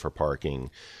like to pay for parking.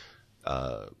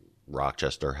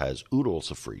 Rochester has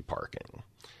oodles of free parking.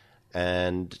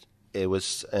 And it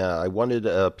was, I wanted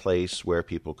a place where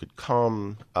people could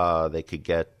come, they could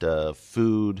get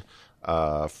food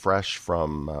fresh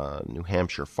from New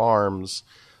Hampshire farms.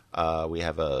 We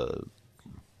have a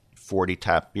 40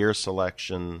 tap beer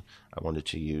selection. I wanted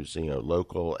to use,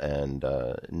 local and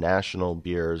national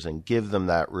beers and give them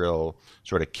that real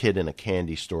sort of kid in a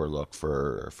candy store look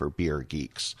for beer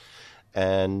geeks.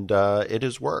 And it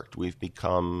has worked. We've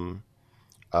become,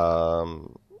 for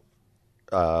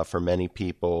many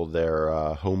people, their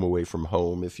home away from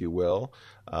home, if you will.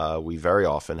 We very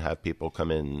often have people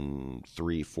come in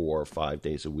 3, 4, 5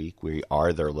 days a week. We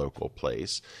are their local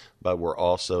place, but we're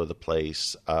also the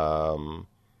place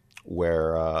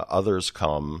where others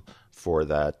come for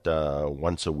that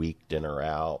once a week dinner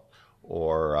out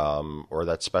or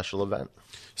that special event.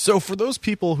 So for those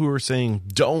people who are saying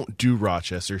don't do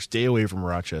Rochester, stay away from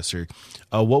Rochester,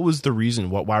 what was the reason?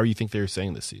 Why do you think they were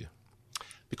saying this to you?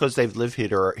 Because they've lived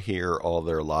here all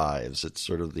their lives. It's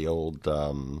sort of the old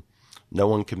no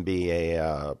one can be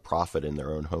a prophet in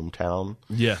their own hometown.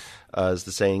 Yeah. As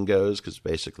the saying goes, because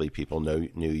basically people knew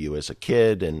you as a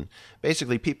kid, and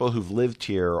basically people who've lived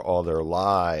here all their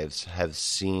lives have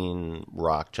seen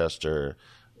Rochester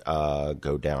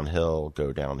go downhill,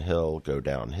 go downhill, go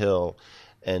downhill.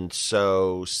 And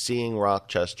so seeing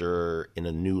Rochester in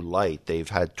a new light, they've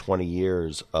had 20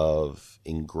 years of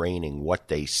ingraining what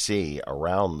they see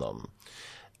around them.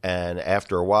 And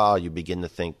after a while, you begin to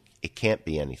think, it can't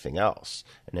be anything else.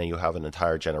 And then you have an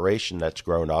entire generation that's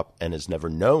grown up and has never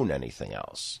known anything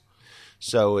else.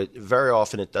 So very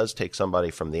often it does take somebody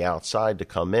from the outside to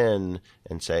come in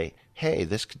and say, hey,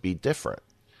 this could be different.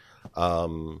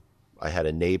 I had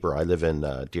a neighbor. I live in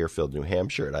Deerfield, New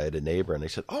Hampshire, and I had a neighbor, and they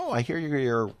said, oh, I hear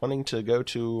you're wanting to go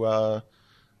to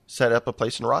set up a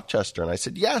place in Rochester. And I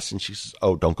said, yes. And she says,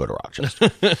 oh, don't go to Rochester.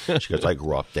 She goes, I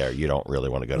grew up there. You don't really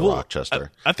want to go to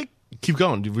Rochester. I think, keep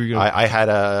going. I had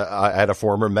a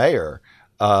former mayor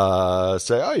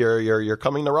say, oh, you're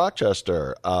coming to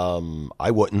Rochester.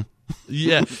 I wouldn't.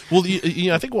 Yeah. Well,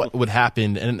 I think what would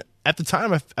happen, and at the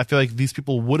time, I feel like these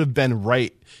people would have been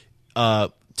right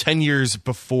 10 years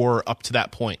before up to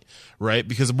that point, right?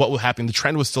 Because of what would happen, the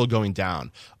trend was still going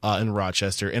down in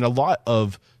Rochester. And a lot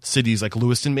of cities like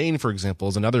Lewiston, Maine, for example,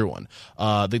 is another one.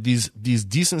 These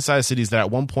decent-sized cities that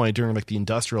at one point during like the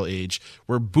industrial age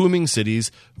were booming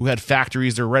cities who had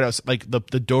factories. They're right outside, like the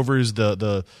Dovers,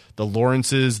 the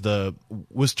Lawrences, the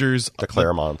Worcesters. The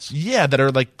Claremonts. Yeah, that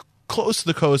are like close to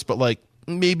the coast, but like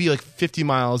maybe like 50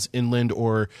 miles inland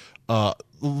or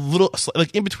little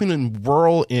like in between in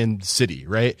rural and city,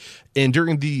 right? And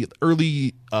during the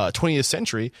early 20th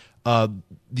century,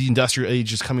 the industrial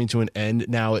age is coming to an end.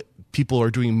 Now people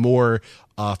are doing more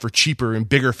for cheaper and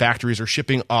bigger factories or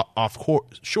shipping off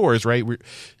shores, right?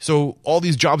 So all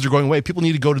these jobs are going away. People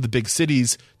need to go to the big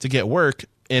cities to get work,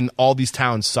 and all these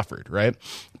towns suffered, right?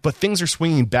 But things are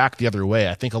swinging back the other way.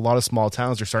 I think a lot of small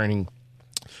towns are starting.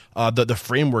 The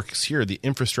framework is here, the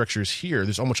infrastructure is here.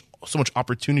 There's so much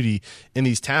opportunity in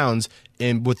these towns,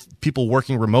 and with people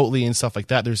working remotely and stuff like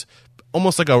that, there's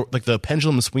almost like the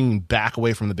pendulum is swinging back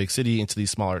away from the big city into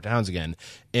these smaller towns again.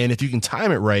 And if you can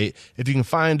time it right, if you can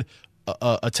find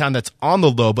a town that's on the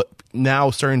low but now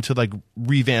starting to like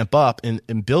revamp up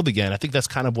and build again, I think that's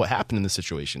kind of what happened in this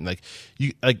situation. Like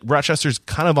Rochester's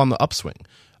kind of on the upswing.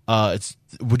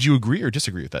 Would you agree or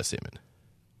disagree with that statement?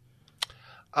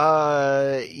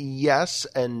 Yes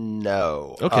and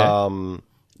no. Okay.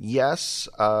 Yes,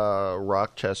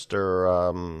 Rochester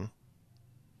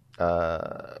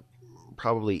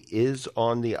probably is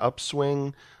on the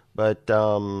upswing, but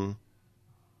sort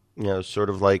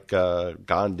of like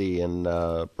Gandhi and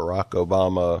Barack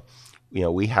Obama,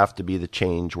 we have to be the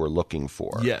change we're looking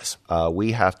for. Yes.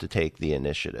 We have to take the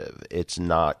initiative. It's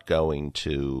not going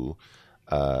to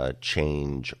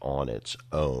change on its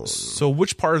own. So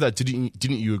which part of that didn't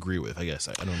you agree with? I guess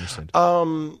I don't understand.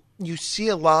 You see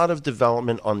a lot of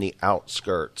development on the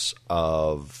outskirts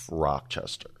of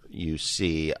Rochester. You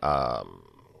see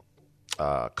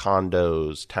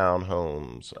condos,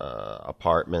 townhomes,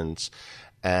 apartments,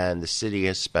 and the city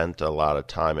has spent a lot of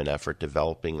time and effort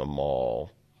developing a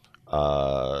mall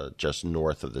just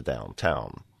north of the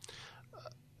downtown.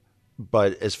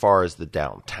 But as far as the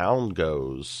downtown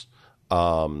goes,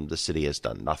 the city has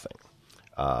done nothing.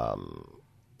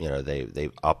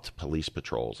 They've upped police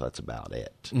patrols. That's about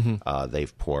it. Mm-hmm.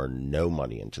 They've poured no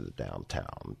money into the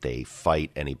downtown. They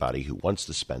fight anybody who wants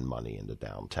to spend money in the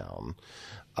downtown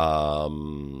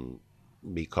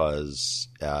because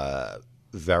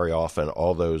very often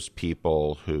all those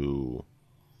people who,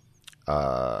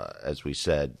 as we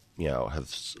said,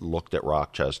 have looked at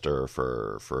Rochester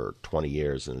for 20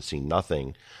 years and seen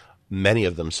nothing. Many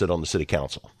of them sit on the city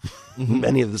council.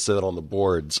 Many of them sit on the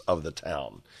boards of the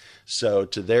town. So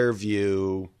to their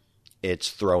view, it's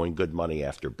throwing good money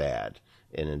after bad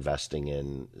and investing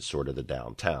in sort of the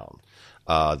downtown.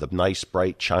 The nice,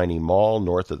 bright, shiny mall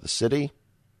north of the city,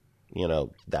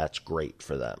 that's great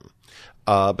for them.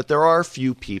 But there are a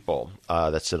few people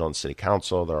that sit on the city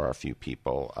council. There are a few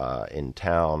people in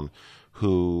town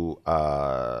who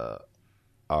are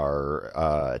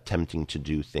attempting to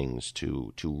do things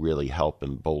to really help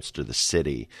and bolster the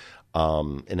city.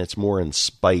 And it's more in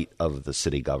spite of the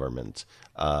city government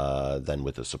than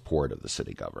with the support of the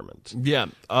city government. Yeah,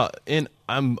 and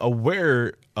I'm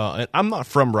aware, and I'm not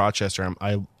from Rochester.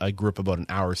 I grew up about an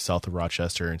hour south of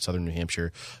Rochester in southern New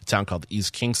Hampshire, a town called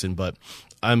East Kingston, but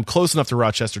I'm close enough to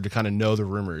Rochester to kind of know the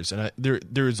rumors. And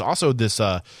there's also this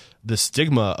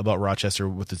stigma about Rochester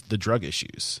with the drug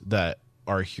issues that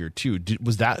are here too.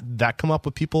 Was that come up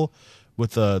with people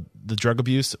with the drug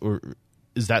abuse, or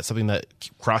is that something that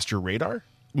crossed your radar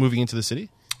moving into the city?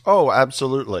 Oh,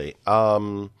 absolutely.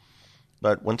 But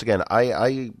once again,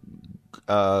 I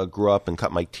grew up and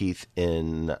cut my teeth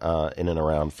in and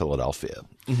around Philadelphia,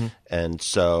 mm-hmm. and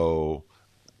so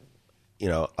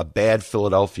a bad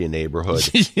Philadelphia neighborhood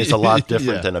is a lot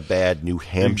different than a bad New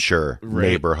Hampshire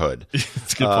neighborhood.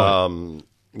 That's a good point.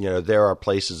 There are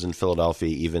places in Philadelphia,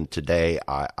 even today,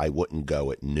 I wouldn't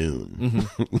go at noon,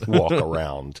 mm-hmm. walk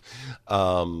around.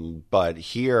 But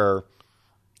here,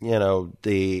 there's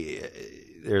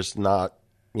not,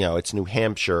 it's New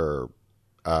Hampshire,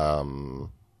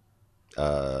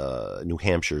 New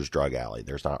Hampshire's drug alley.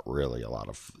 There's not really a lot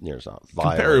of, there's not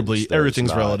violence. Comparably, there's everything's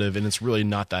not, relative, and it's really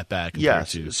not that bad compared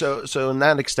to. So in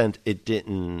that extent, it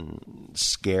didn't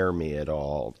scare me at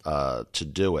all to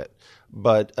do it.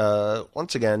 But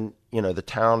once again, the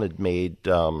town had made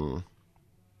a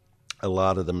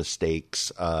lot of the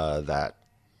mistakes that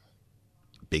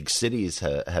big cities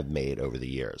have made over the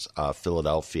years.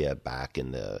 Philadelphia, back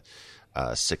in the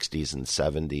 60s and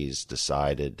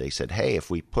 70s, they said, hey, if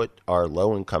we put our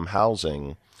low-income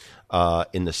housing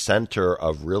in the center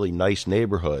of really nice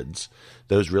neighborhoods,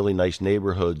 those really nice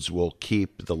neighborhoods will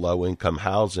keep the low-income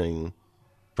housing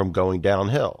from going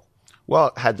downhill.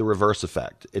 Well, it had the reverse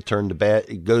effect. It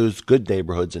goes good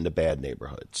neighborhoods into bad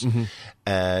neighborhoods. Mm-hmm.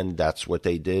 And that's what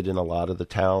they did in a lot of the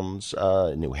towns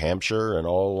in New Hampshire and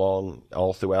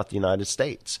all throughout the United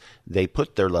States. They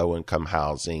put their low-income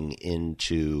housing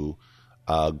into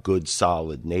good,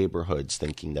 solid neighborhoods,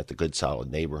 thinking that the good, solid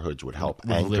neighborhoods would help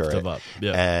anchor lift it. them up.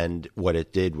 Yeah. And what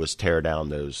it did was tear down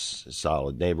those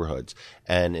solid neighborhoods.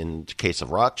 And in the case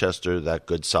of Rochester, that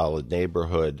good, solid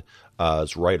neighborhood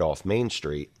is right off Main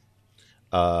Street.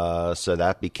 So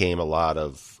that became a lot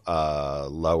of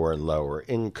lower and lower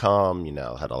income,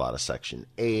 had a lot of Section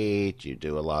 8, you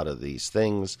do a lot of these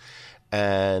things.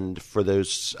 And for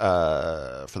those,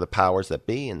 for the powers that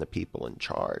be and the people in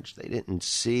charge, they didn't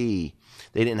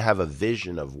have a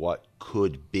vision of what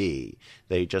could be.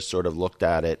 They just sort of looked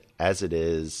at it as it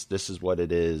is. This is what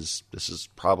it is. This is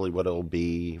probably what it'll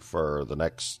be for the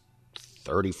next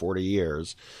 30, 40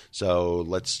 years. So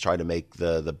let's try to make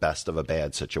the best of a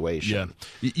bad situation.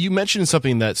 Yeah. You mentioned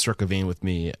something that struck a vein with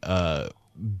me,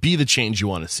 be the change you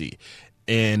want to see.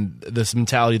 And this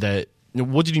mentality that,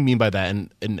 what did you mean by that?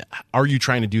 And are you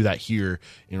trying to do that here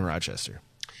in Rochester?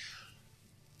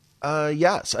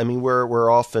 Yes. I mean,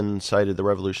 we're often cited, the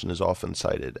revolution is often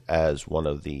cited as one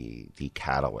of the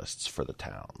catalysts for the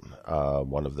town.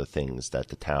 One of the things that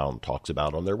the town talks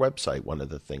about on their website, one of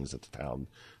the things that the town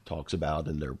talks about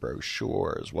in their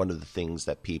brochures, one of the things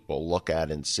that people look at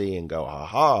and see and go,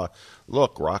 aha,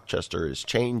 look, Rochester is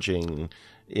changing,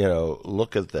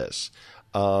 look at this.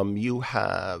 You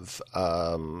have,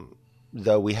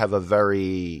 though we have a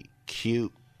very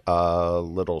cute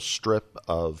little strip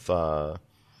of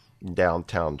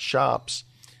downtown shops,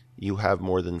 you have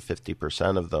more than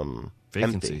 50% of them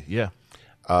vacancy. Empty. Yeah.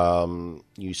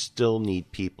 You still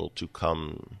need people to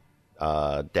come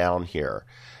down here,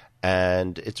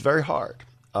 and it's very hard.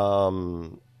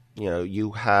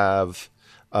 You have,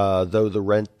 though the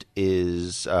rent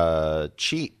is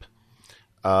cheap,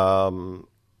 who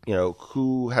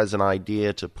has an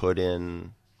idea to put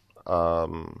in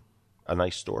a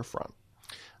nice storefront?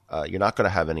 You're not going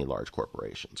to have any large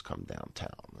corporations come downtown.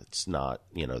 It's not,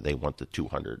 they want the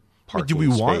 200 parking Do we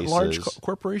want spaces. large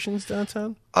corporations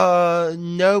downtown?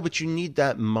 No, but you need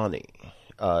that money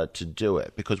to do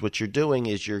it, because what you're doing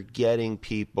is you're getting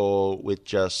people with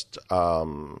just,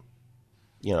 there's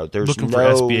looking for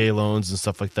SBA loans and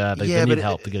stuff like that. They need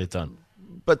help to get it done.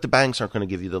 But the banks aren't going to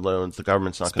give you the loans. The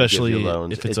government's not going to give you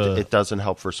loans. If it's it doesn't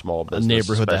help for small business,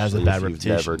 neighborhood that has a bad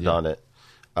reputation. You've never done it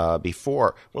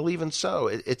before. Well, even so,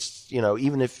 it's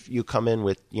even if you come in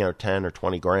with 10 or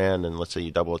 20 grand, and let's say you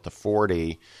double it to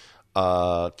 40,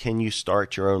 can you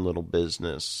start your own little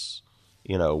business?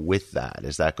 With that,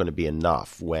 is that going to be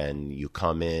enough when you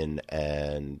come in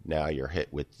and now you're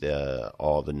hit with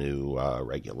all the new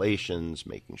regulations,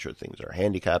 making sure things are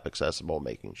handicap accessible,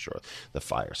 making sure the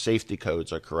fire safety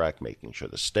codes are correct, making sure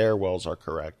the stairwells are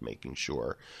correct, making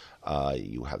sure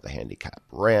you have the handicap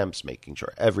ramps, making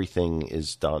sure everything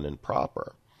is done and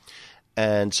proper.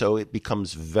 And so it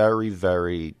becomes very,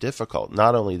 very difficult.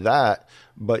 Not only that,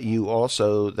 but they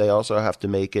also have to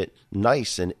make it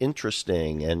nice and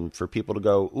interesting, and for people to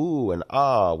go ooh and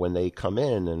ah when they come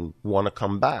in and want to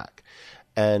come back.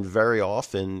 And very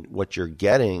often what you're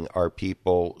getting are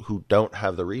people who don't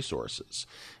have the resources.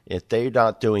 If they're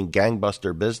not doing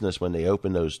gangbuster business when they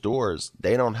open those doors,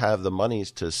 they don't have the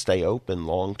monies to stay open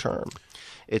long term.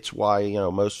 It's why,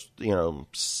 most,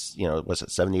 was it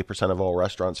 78% of all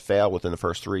restaurants fail within the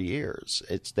first 3 years.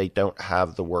 They don't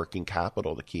have the working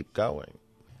capital to keep going.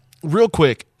 Real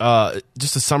quick,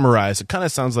 just to summarize, it kind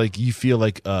of sounds like you feel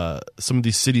like some of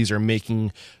these cities are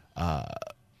making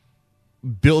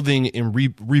building and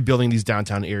rebuilding these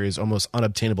downtown areas almost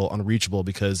unobtainable, unreachable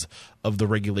because of the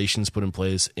regulations put in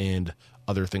place and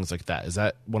other things like that. Is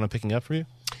that what I'm picking up for you?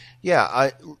 Yeah,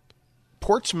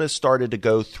 Portsmouth started to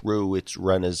go through its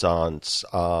renaissance.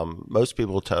 Most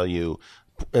people tell you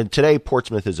today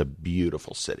Portsmouth is a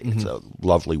beautiful city. It's a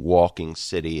lovely walking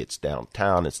city. It's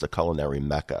downtown. It's the culinary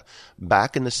mecca.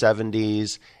 Back in the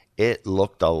 70s, it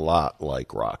looked a lot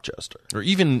like Rochester. Or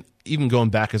even going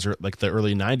back as like the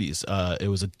early 90s, it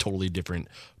was a totally different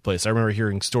place. I remember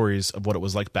hearing stories of what it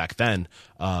was like back then.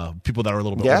 People that are a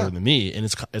little bit older than me, and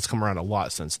it's come around a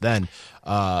lot since then.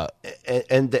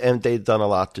 And they've done a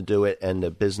lot to do it, and the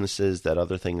businesses that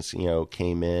other things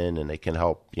came in, and they can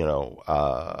help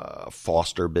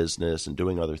foster business and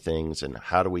doing other things. And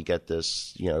how do we get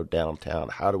this downtown?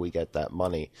 How do we get that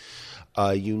money?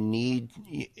 You need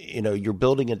you're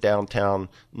building a downtown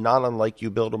not unlike you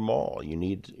build a mall. You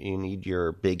need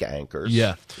your big anchors,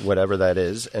 whatever that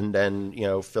is, and then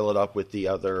fill it up with the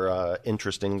other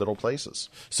interesting little places.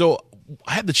 So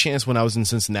I had the chance when I was in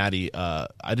Cincinnati. I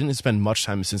didn't spend much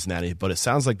time in Cincinnati, but it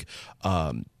sounds like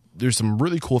there's some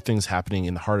really cool things happening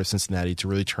in the heart of Cincinnati to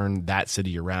really turn that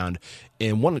city around.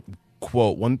 And one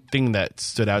thing that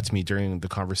stood out to me during the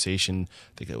conversation,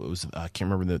 I think it was, I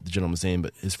can't remember the gentleman's name,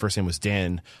 but his first name was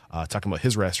Dan, talking about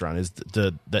his restaurant, is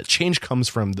that change comes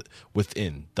from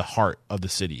within the heart of the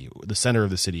city, the center of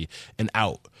the city, and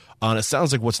out. And it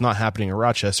sounds like what's not happening in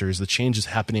Rochester is the change is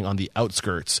happening on the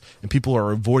outskirts, and people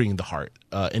are avoiding the heart.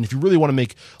 And if you really want to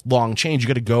make long change, you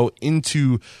got to go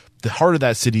into the heart of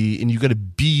that city, and you got to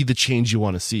be the change you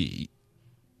want to see.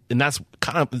 And that's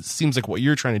kind of, it seems like what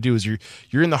you're trying to do is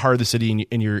you're in the heart of the city,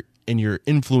 and you're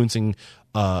influencing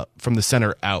from the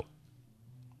center out.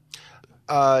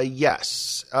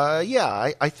 Yes.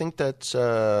 I think that's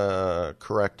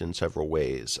correct in several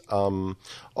ways.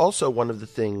 Also, one of the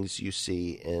things you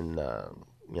see in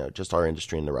just our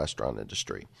industry, in the restaurant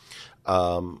industry,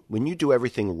 when you do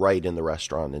everything right in the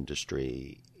restaurant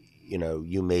industry,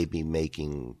 you may be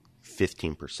making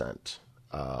 15%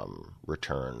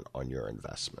 return on your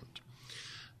investment.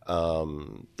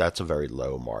 That's a very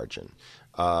low margin.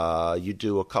 You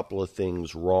do a couple of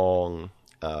things wrong,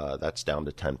 that's down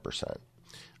to 10%.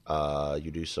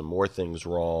 You do some more things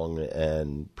wrong,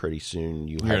 and pretty soon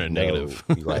you're have negative.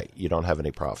 Right. You don't have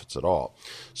any profits at all.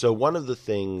 So one of the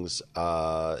things,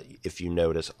 if you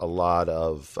notice, a lot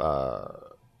of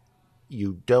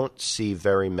you don't see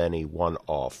very many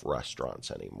one-off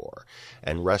restaurants anymore.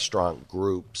 And restaurant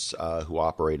groups who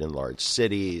operate in large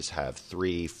cities have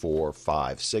 3, 4,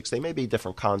 5, 6. They may be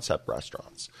different concept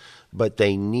restaurants, but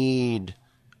they need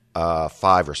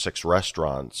 5 or 6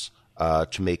 restaurants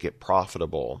to make it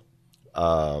profitable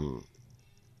for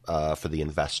the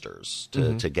investors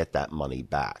to get that money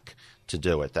back, to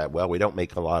do it. We don't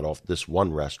make a lot off this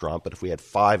one restaurant, but if we had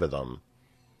 5 of them,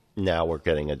 now we're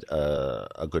getting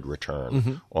a good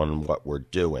return on what we're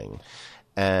doing.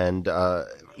 And,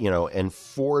 and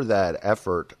for that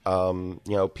effort,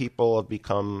 people have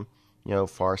become,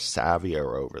 far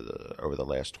savvier over the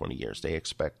last 20 years. They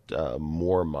expect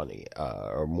more money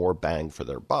or more bang for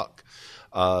their buck.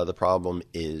 The problem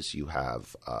is you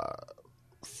have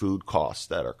food costs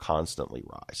that are constantly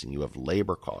rising. You have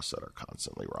labor costs that are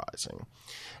constantly rising.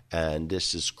 And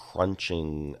this is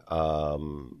crunching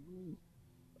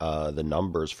the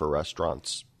numbers for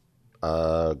restaurants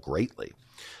greatly.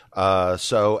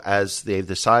 So as they've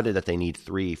decided that they need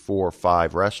 3, 4,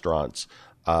 5 restaurants,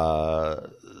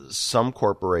 some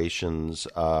corporations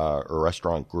or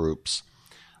restaurant groups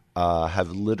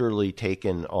have literally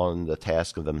taken on the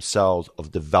task of themselves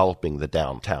of developing the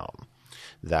downtown.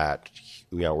 That,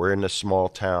 we're in a small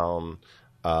town,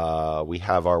 we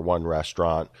have our one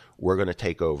restaurant, we're going to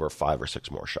take over 5 or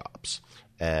 6 more shops.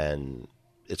 And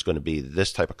it's going to be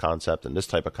this type of concept and this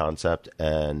type of concept,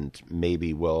 and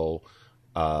maybe we'll,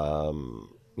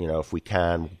 if we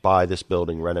can, buy this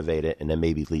building, renovate it, and then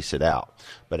maybe lease it out.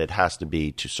 But it has to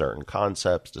be to certain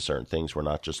concepts, to certain things. We're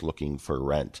not just looking for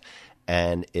rent.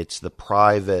 And it's the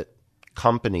private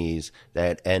companies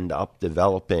that end up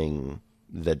developing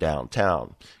the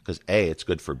downtown because it's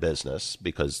good for business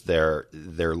because they're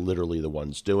literally the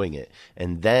ones doing it.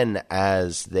 And then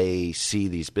as they see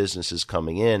these businesses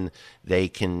coming in, they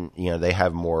can, they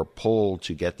have more pull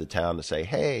to get the town to say,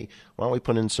 hey, why don't we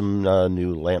put in some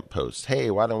new lampposts?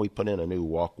 Hey, why don't we put in a new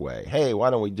walkway? Hey, why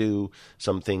don't we do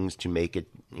some things to make it,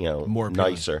 more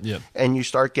nicer? Yeah. And you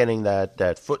start getting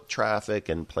that foot traffic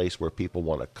and place where people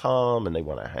want to come and they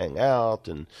want to hang out,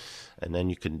 and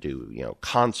then you can do,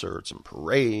 concerts and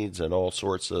parades and all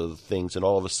sorts of things. And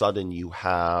all of a sudden you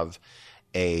have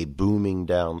a booming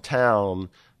downtown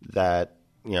that,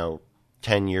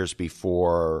 10 years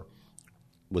before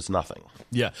was nothing.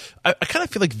 Yeah. I kind of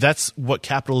feel like that's what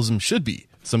capitalism should be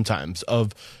sometimes,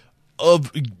 of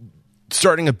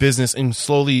starting a business and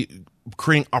slowly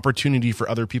creating opportunity for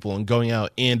other people and going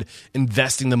out and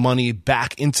investing the money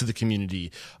back into the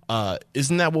community.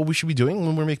 Isn't that what we should be doing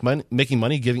when we're making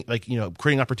money, giving, like, you know,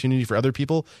 creating opportunity for other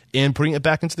people and putting it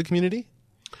back into the community?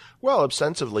 Well,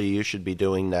 ostensibly, you should be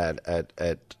doing that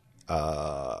at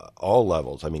all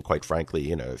levels. I mean, quite frankly,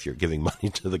 you know, if you're giving money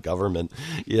to the government,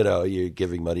 you know, you're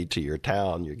giving money to your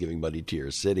town, you're giving money to your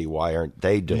city. Why aren't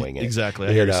they doing it? Exactly.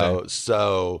 I hear you saying.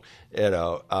 So, you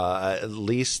know, at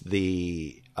least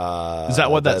the is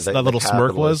that what that little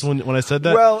smirk was when I said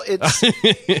that? Well,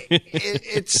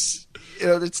 it's you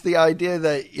know, it's the idea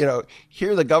that, you know,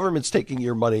 here the government's taking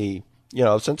your money, you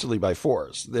know, essentially by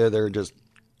force. They're just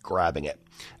grabbing it.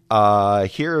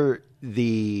 Here,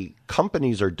 the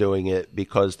companies are doing it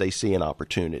because they see an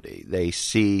opportunity. They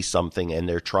see something and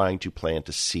they're trying to plant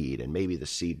a seed, and maybe the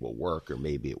seed will work or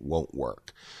maybe it won't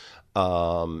work.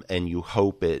 And you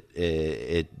hope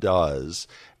it does.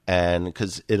 And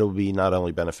because it'll be not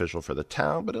only beneficial for the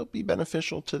town, but it'll be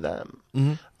beneficial to them.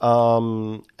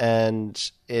 Mm-hmm.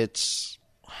 And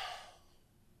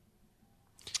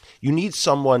you need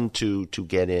someone to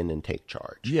get in and take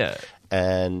charge. Yeah.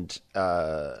 And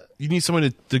you need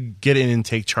someone to get in and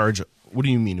take charge. What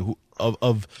do you mean?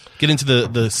 Of get into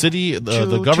the city,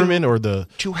 the government, or the...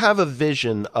 To have a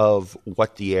vision of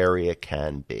what the area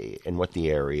can be and what the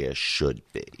area should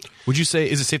be. Would you say,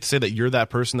 is it safe to say that you're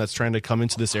that person that's trying to come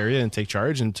into this area and take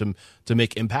charge and to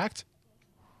make impact?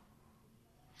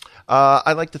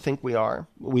 I like to think we are.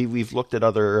 We've looked at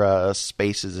other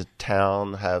spaces in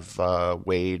town, have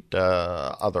weighed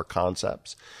other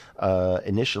concepts.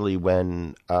 Initially,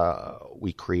 when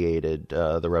we created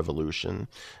the Revolution,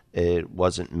 it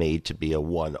wasn't made to be a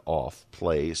one-off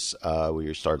place.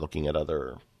 We started looking at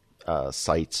other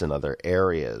sites in other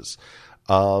areas.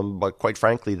 But quite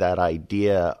frankly, that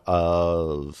idea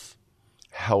of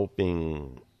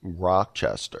helping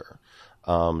Rochester,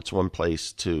 it's one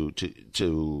place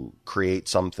to create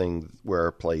something where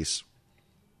a place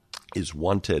is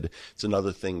wanted. It's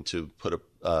another thing to put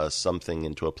something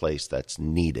into a place that's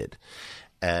needed.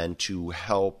 And to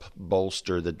help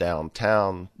bolster the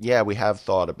downtown, yeah, we have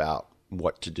thought about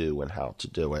what to do and how to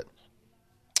do it,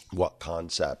 what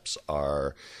concepts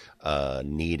are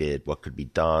needed, what could be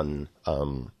done,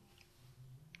 you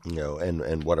know,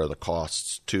 and what are the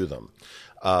costs to them.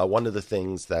 One of the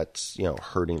things that's, you know,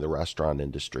 hurting the restaurant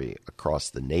industry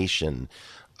across the nation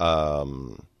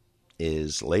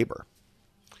is labor.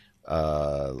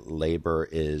 Labor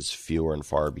is fewer and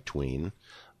far between.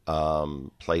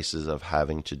 Places of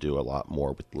having to do a lot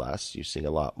more with less. You see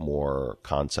a lot more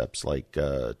concepts like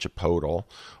Chipotle,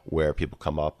 where people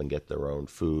come up and get their own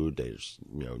food. There's,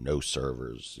 you know, no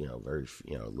servers, you know, very,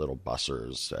 you know, little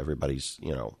bussers. Everybody's,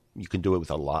 you know, you can do it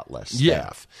with a lot less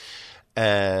staff. Yeah.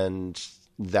 And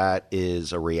that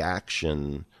is a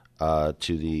reaction to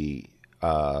the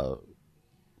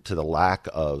lack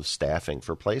of staffing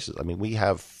for places. I mean, we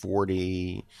have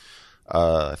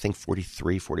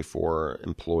 43, 44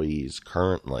 employees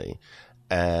currently,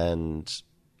 and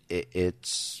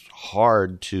it's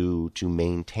hard to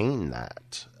maintain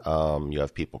that. You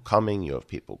have people coming, you have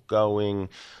people going.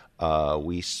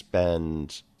 We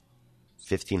spend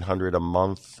 $1,500 a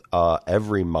month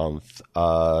every month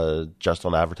just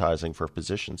on advertising for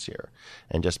positions here.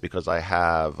 And just because I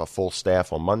have a full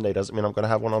staff on Monday doesn't mean I'm going to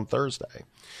have one on Thursday.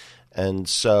 And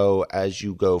so as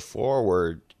you go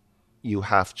forward, you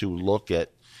have to look at,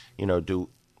 you know,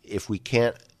 if we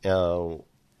can't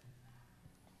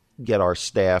get our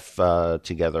staff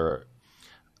together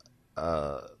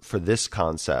for this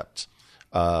concept,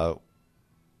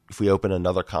 if we open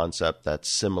another concept that's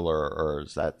similar or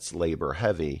that's labor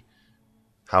heavy,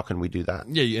 how can we do that?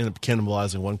 Yeah, you end up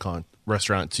cannibalizing one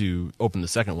restaurant to open the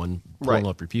second one, pulling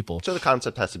up your people. So the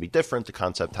concept has to be different. The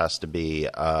concept has to be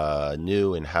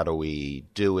new, and how do we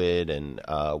do it, and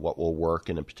what will work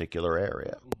in a particular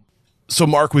area. So,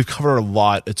 Mark, we've covered a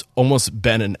lot. It's almost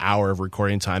been an hour of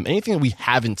recording time. Anything that we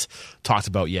haven't talked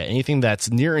about yet? Anything that's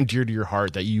near and dear to your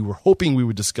heart that you were hoping we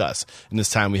would discuss in this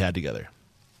time we had together?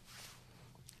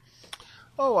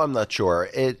 Oh, I'm not sure.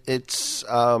 It's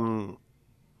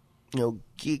you know,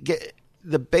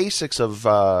 the basics of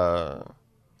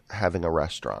having a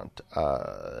restaurant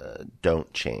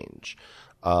don't change.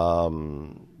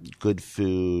 Good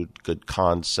food, good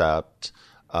concept,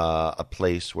 a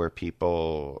place where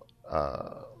people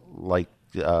like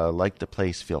the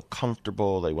place, feel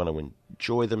comfortable. They want to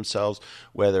enjoy themselves,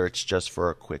 whether it's just for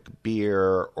a quick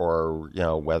beer or, you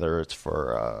know, whether it's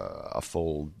for a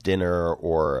full dinner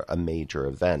or a major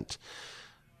event.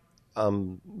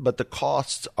 But the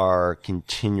costs are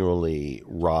continually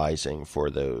rising for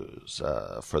those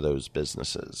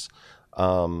businesses.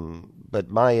 But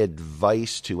my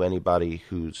advice to anybody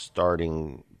who's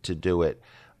starting to do it,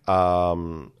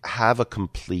 have a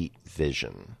complete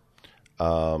vision.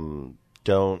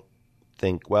 Don't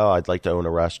think, well, I'd like to own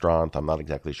a restaurant. I'm not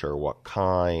exactly sure what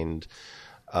kind.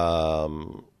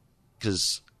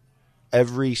 Because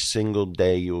every single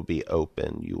day you will be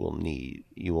open, you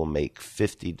will make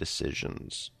 50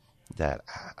 decisions that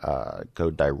go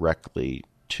directly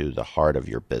to the heart of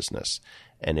your business.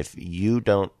 And if you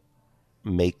don't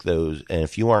make those, and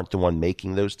if you aren't the one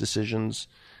making those decisions,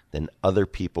 then other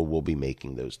people will be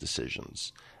making those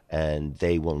decisions. And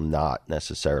they will not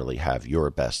necessarily have your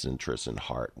best interests in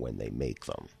heart when they make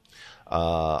them.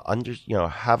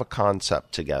 Have a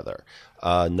concept together.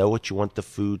 Know what you want the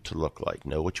food to look like.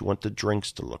 Know what you want the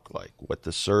drinks to look like. What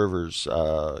the servers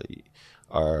are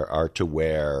to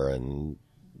wear, and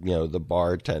the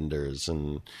bartenders,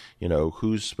 and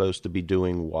who's supposed to be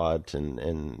doing what,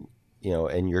 and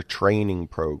your training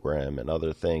program and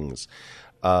other things.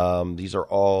 These are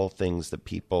all things that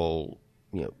people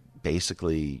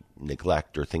basically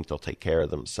neglect or think they'll take care of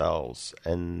themselves,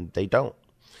 and they don't.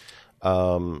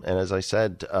 And as I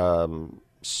said,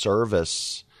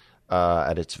 service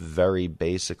at its very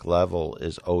basic level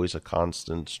is always a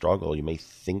constant struggle. You may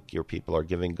think your people are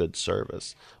giving good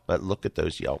service, but look at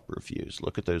those Yelp reviews,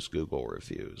 look at those Google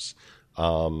reviews.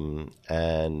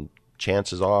 And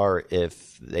chances are,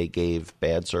 if they gave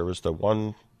bad service to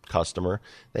one customer,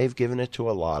 they've given it to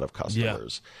a lot of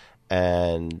customers. Yeah.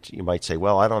 And you might say,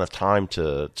 well, I don't have time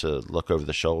to look over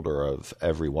the shoulder of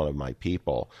every one of my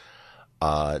people.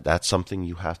 That's something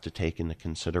you have to take into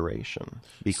consideration,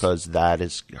 because that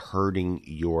is hurting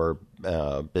your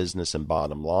business and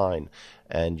bottom line.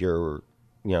 And you're,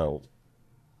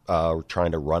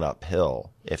 trying to run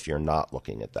uphill if you're not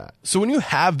looking at that. So when you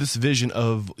have this vision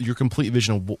of your complete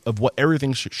vision of what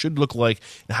everything should look like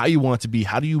and how you want it to be,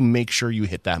 how do you make sure you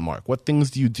hit that mark? What things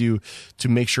do you do to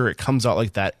make sure it comes out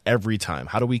like that every time?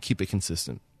 How do we keep it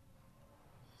consistent?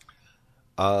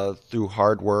 Through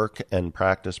hard work and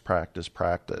practice.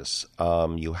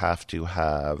 You have to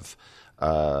have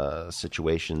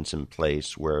situations in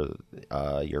place where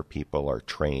your people are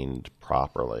trained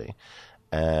properly.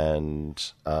 And,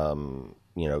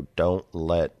 don't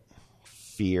let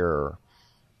fear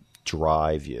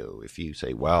drive you. If you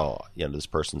say, well, this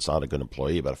person's not a good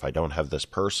employee, but if I don't have this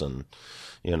person,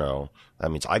 that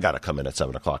means I got to come in at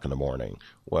 7 o'clock in the morning.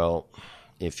 Well,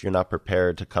 if you're not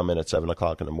prepared to come in at 7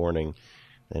 o'clock in the morning,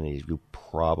 then you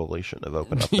probably shouldn't have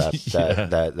opened up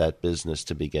that business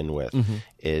to begin with. Mm-hmm.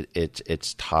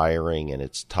 It's tiring and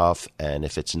it's tough. And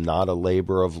if it's not a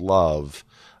labor of love,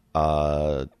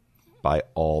 by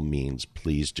all means,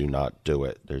 please do not do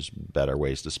it. There's better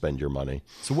ways to spend your money.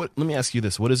 So let me ask you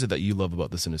this. What is it that you love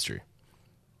about this industry?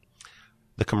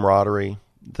 The camaraderie,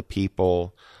 the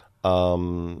people,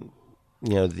 the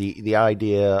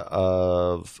idea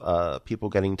of people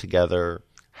getting together,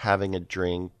 having a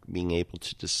drink, being able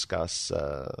to discuss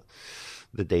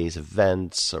the day's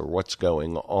events or what's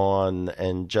going on,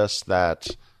 and just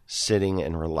that sitting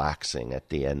and relaxing at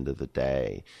the end of the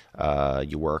day.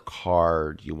 You work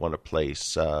hard. You want a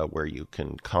place where you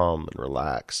can come and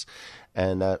relax.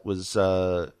 And that was,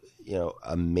 a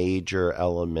major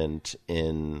element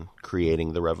in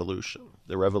creating the Revolution.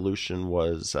 The Revolution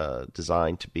was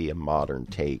designed to be a modern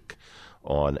take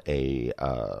on a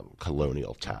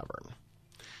colonial tavern.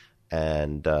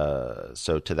 And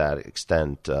so to that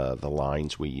extent, the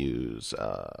lines we use,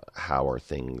 how are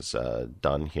things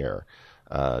done here,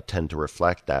 tend to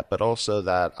reflect that, but also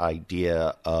that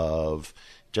idea of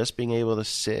just being able to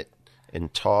sit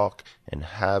and talk and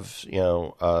have,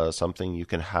 something you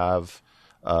can have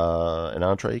an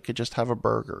entree. You could just have a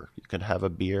burger. You can have a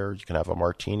beer. You can have a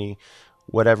martini,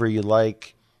 whatever you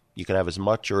like. You can have as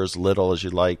much or as little as you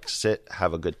like. Sit,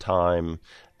 have a good time,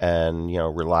 and,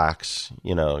 relax.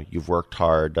 You've worked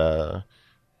hard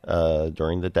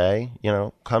during the day.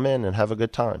 Come in and have a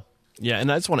good time. Yeah,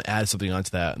 and I just want to add something onto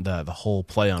that, the whole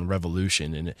play on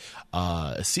Revolution. And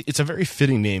it's a very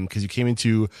fitting name because you came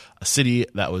into a city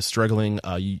that was struggling.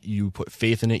 You put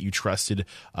faith in it. You trusted.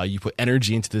 You put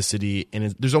energy into the city.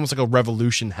 And there's almost like a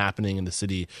revolution happening in the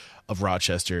city of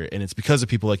Rochester. And it's because of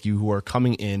people like you who are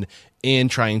coming in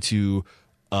and trying to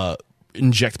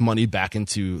inject money back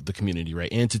into the community, right?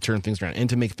 And to turn things around and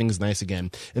to make things nice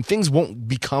again. And things won't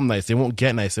become nice. They won't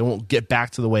get nice. They won't get back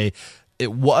to the way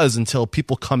it was until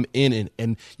people come in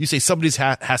and you say somebody's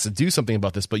has to do something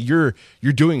about this, but you're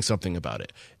doing something about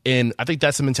it. And I think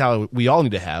that's the mentality we all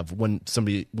need to have when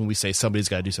we say somebody's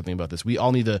got to do something about this. We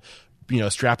all need to,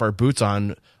 strap our boots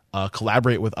on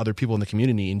collaborate with other people in the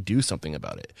community and do something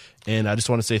about it. And I just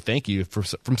want to say thank you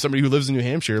from somebody who lives in New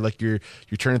Hampshire. Like you're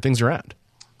turning things around.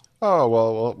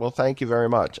 Oh, well, thank you very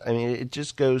much. I mean, it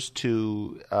just goes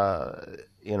to,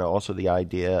 also the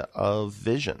idea of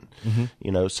vision.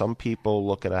 Mm-hmm. Some people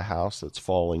look at a house that's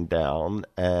falling down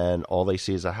and all they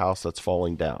see is a house that's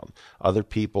falling down. Other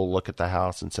people look at the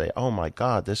house and say, oh my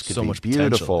God, this could be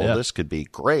beautiful. Yeah. This could be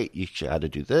great. You should have to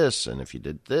do this. And if you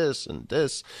did this and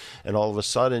this, and all of a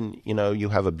sudden, you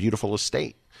have a beautiful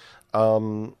estate.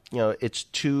 You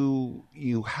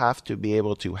have to be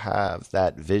able to have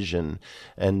that vision.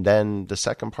 And then the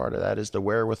second part of that is the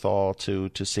wherewithal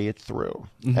to see it through.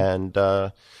 Mm-hmm. And,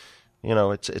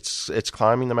 it's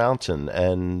climbing the mountain.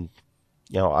 And,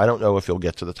 I don't know if you'll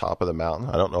get to the top of the mountain.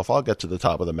 I don't know if I'll get to the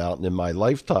top of the mountain in my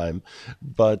lifetime,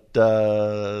 but,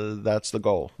 that's the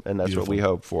goal. And that's Beautiful. What we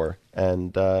hope for.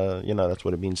 And, that's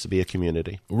what it means to be a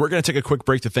community. We're going to take a quick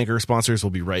break to thank our sponsors.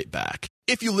 We'll be right back.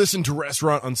 If you listen to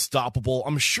Restaurant Unstoppable,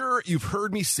 I'm sure you've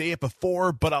heard me say it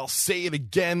before, but I'll say it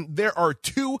again. There are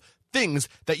two things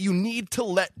that you need to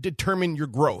let determine your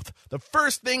growth. The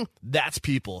first thing, that's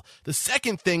people. The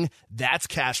second thing, that's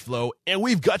cash flow. And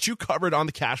we've got you covered on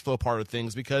the cash flow part of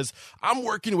things because I'm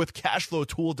working with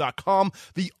cashflowtool.com,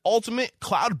 the ultimate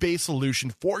cloud-based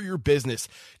solution for your business.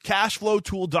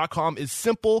 Cashflowtool.com is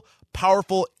simple,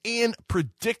 powerful, and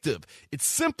predictive. It's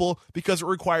simple because it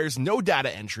requires no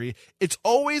data entry. It's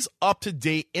always up to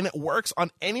date and it works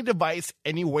on any device,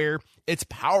 anywhere. It's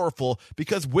powerful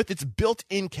because with its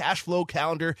built-in cash flow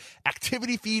calendar,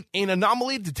 activity feed, and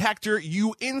anomaly detector,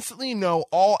 you instantly know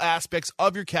all aspects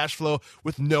of your cash flow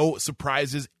with no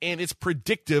surprises. And it's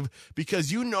predictive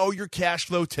because you know your cash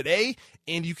flow today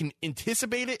and you can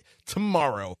anticipate it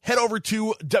tomorrow. Head over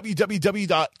to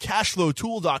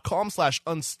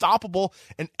www.cashflowtool.com/unstoppable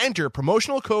and enter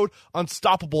promotional code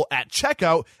unstoppable at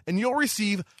checkout, and you'll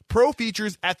receive pro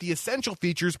features at the essential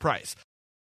features price.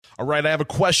 All right, I have a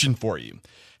question for you.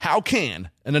 How can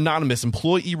an anonymous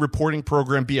employee reporting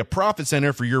program be a profit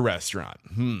center for your restaurant?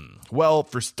 Well,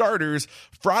 for starters,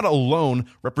 fraud alone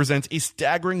represents a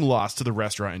staggering loss to the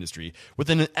restaurant industry,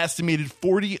 with an estimated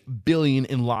 $40 billion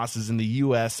in losses in the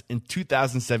U.S. in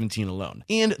 2017 alone.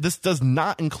 And this does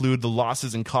not include the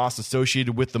losses and costs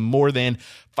associated with the more than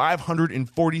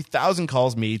 540,000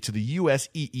 calls made to the U.S.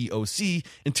 EEOC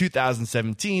in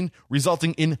 2017,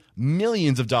 resulting in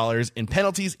millions of dollars in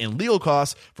penalties and legal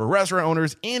costs for restaurant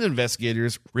owners and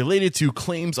investigators related to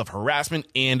claims of harassment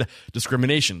and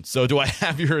discrimination. So do I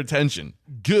have your attention?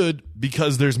 Good,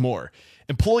 because there's more.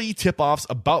 Employee tip-offs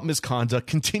about misconduct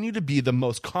continue to be the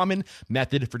most common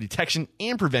method for detection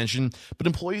and prevention, but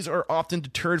employees are often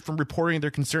deterred from reporting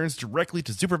their concerns directly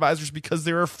to supervisors because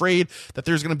they're afraid that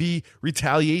there's going to be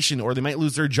retaliation or they might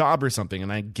lose their job or something,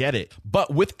 and I get it.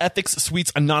 But with Ethics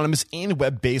Suite's anonymous and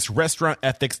web-based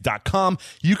restaurantethics.com,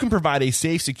 you can provide a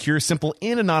safe, secure, simple,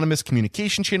 and anonymous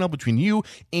communication channel between you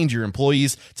and your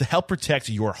employees to help protect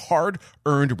your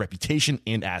hard-earned reputation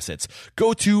and assets.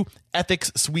 Go to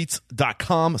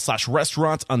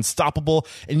ethicssuites.com/restaurants unstoppable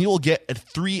and you will get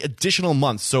 3 additional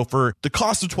months. So for the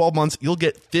cost of 12 months, you'll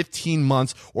get 15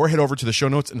 months, or head over to the show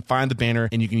notes and find the banner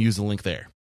and you can use the link there.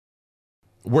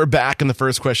 We're back, and the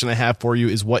first question I have for you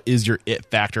is, what is your it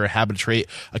factor, a habit, trait,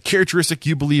 a characteristic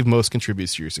you believe most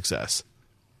contributes to your success?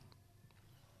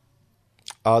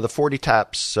 The 40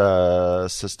 taps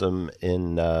system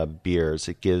in beers.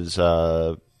 It gives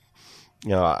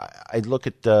I look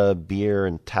at beer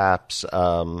and taps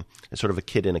as sort of a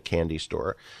kid in a candy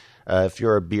store. If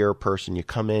you're a beer person, you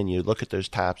come in, you look at those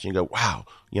taps, and you go, wow,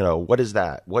 what is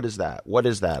that? What is that? What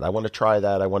is that? I want to try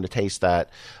that. I want to taste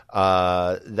that.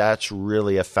 That's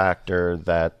really a factor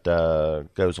that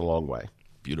goes a long way.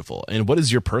 Beautiful. And what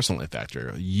is your personal it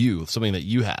factor? Something that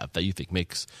you have that you think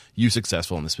makes you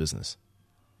successful in this business?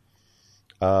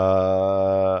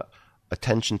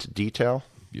 Attention to detail.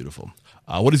 Beautiful.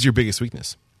 What is your biggest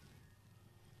weakness?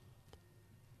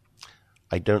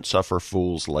 I don't suffer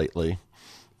fools lightly.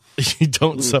 You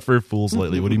don't suffer fools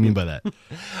lightly. What do you mean by that?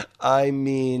 I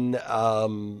mean,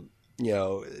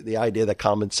 the idea that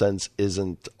common sense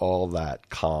isn't all that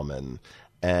common.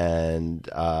 And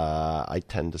I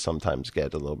tend to sometimes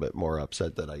get a little bit more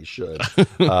upset than I should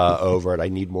over it. I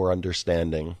need more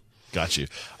understanding. Got you.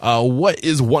 What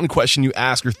is one question you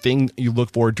ask or thing you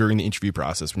look for during the interview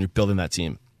process when you're building that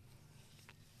team?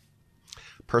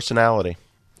 Personality.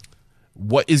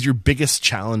 What is your biggest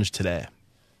challenge today?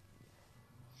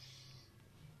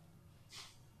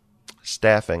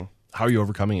 Staffing. How are you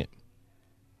overcoming it?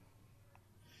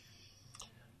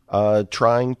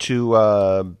 Trying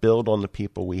to build on the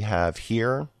people we have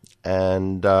here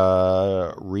and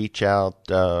reach out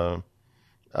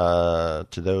to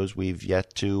those we've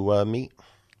yet to meet.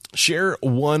 Share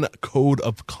one code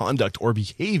of conduct or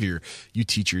behavior you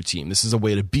teach your team. This is a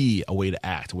way to be, a way to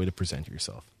act, a way to present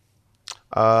yourself.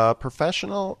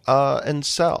 Professional and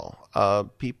sell.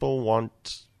 People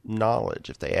want knowledge.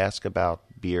 If they ask about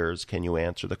beers, can you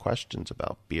answer the questions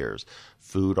about beers?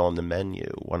 Food on the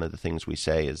menu. One of the things we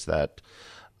say is that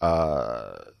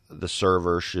the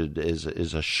server is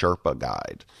a Sherpa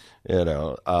guide.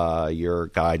 You're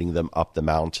guiding them up the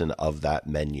mountain of that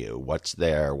menu. What's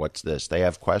there? What's this? They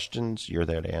have questions. You're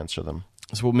there to answer them.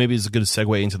 So maybe it's a good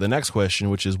segue into the next question,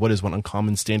 which is, what is one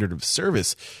uncommon standard of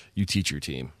service you teach your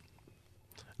team?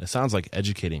 And it sounds like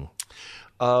educating.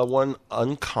 One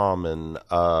uncommon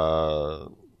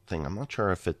thing, I'm not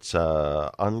sure if it's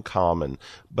uncommon,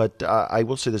 but I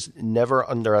will say this: never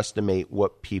underestimate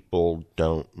what people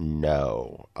don't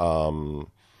know.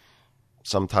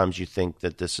 Sometimes you think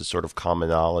that this is sort of common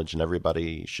knowledge and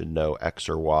everybody should know X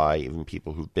or Y, even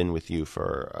people who've been with you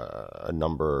for a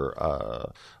number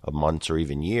of months or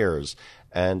even years.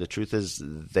 And the truth is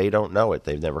they don't know it.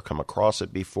 They've never come across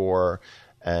it before.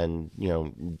 And,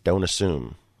 don't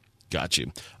assume. Got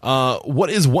you. What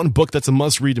is one book that's a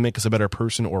must read to make us a better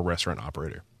person or restaurant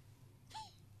operator?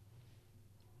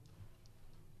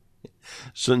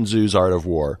 Sun Tzu's Art of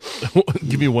War.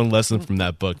 Give me one lesson from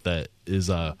that book that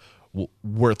is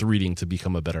worth reading to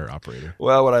become a better operator.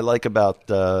 Well, what I like about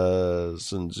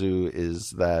Sun Tzu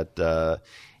is that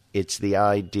it's the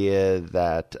idea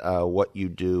that what you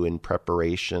do in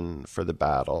preparation for the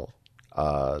battle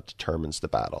determines the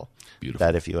battle. Beautiful.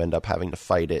 That if you end up having to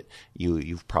fight it,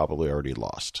 you've probably already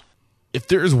lost. If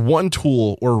there is one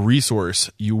tool or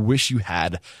resource you wish you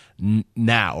had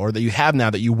now, or that you have now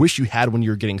that you wish you had when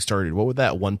you were getting started, what would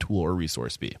that one tool or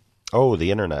resource be? Oh, the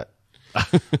internet.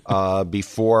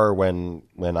 Before, when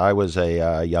I was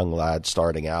a young lad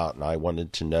starting out and I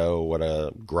wanted to know what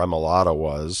a gremolata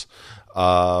was,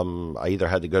 I either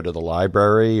had to go to the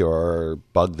library or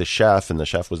bug the chef, and the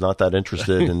chef was not that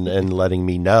interested in letting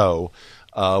me know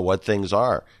what things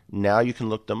are. Now you can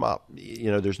look them up.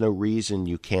 There's no reason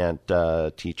you can't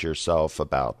teach yourself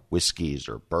about whiskeys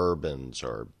or bourbons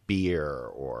or beer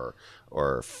or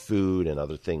food and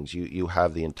other things. You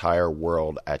have the entire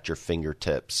world at your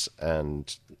fingertips,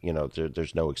 and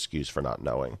there's no excuse for not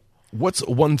knowing. What's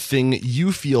one thing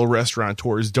you feel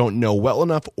restaurateurs don't know well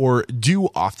enough or do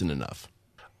often enough?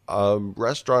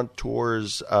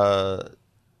 Restaurateurs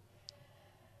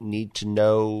need to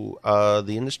know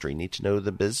the industry, need to know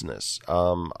the business.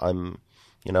 I'm on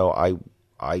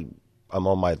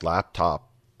my laptop,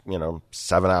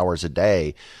 7 hours a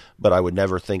day, but I would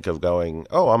never think of going,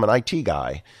 oh, I'm an IT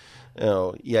guy.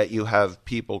 Yet you have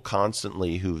people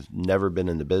constantly who've never been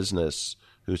in the business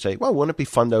who say, well, wouldn't it be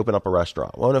fun to open up a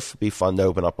restaurant? Wouldn't it be fun to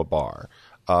open up a bar?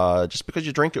 Just because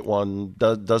you drink at one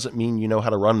doesn't mean you know how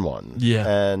to run one. Yeah.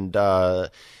 And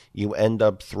you end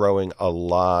up throwing a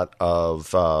lot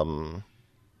of,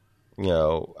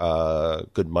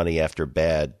 good money after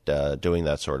bad doing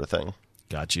that sort of thing.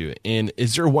 Got you. And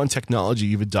is there one technology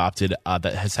you've adopted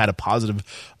that has had a positive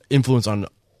influence on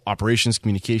operations,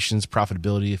 communications,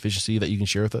 profitability, efficiency that you can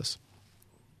share with us?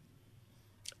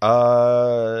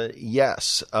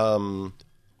 Yes.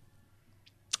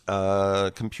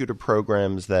 Computer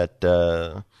programs that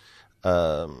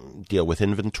deal with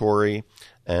inventory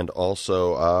and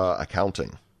also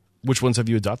accounting. Which ones have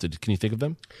you adopted? Can you think of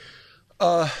them?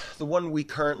 The one we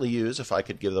currently use, if I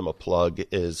could give them a plug,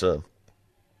 is a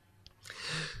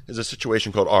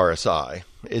situation called RSI.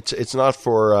 It's not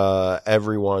for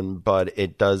everyone, but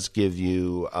it does give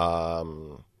you,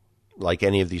 like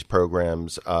any of these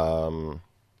programs,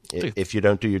 if you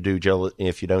don't do your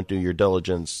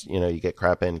diligence, you get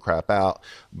crap in, crap out.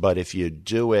 But if you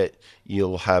do it,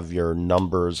 you'll have your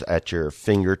numbers at your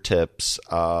fingertips,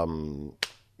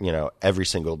 every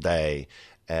single day,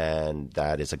 and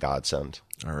that is a godsend.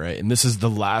 All right, and this is the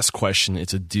last question.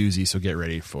 It's a doozy, so get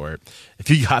ready for it. If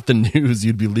you got the news,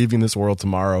 you'd be leaving this world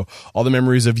tomorrow. All the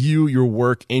memories of you, your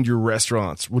work, and your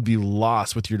restaurants would be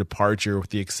lost with your departure, with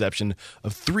the exception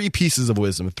of 3 pieces of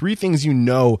wisdom, 3 things you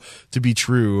know to be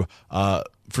true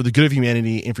for the good of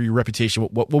humanity and for your reputation.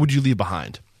 What would you leave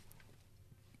behind?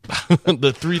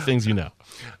 The 3 things you know.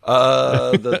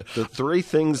 The 3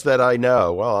 things that I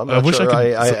know. Well, I'm not sure.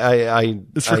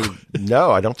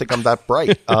 No, I don't think I'm that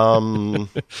bright.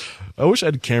 I wish I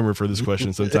had a camera for this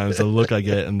question sometimes. The look I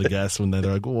get in the guests when they're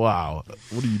like, wow,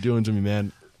 what are you doing to me,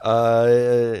 man?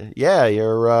 Yeah,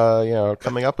 you're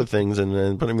coming up with things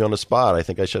and putting me on the spot. I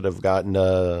think I should have gotten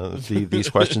these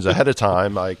questions ahead of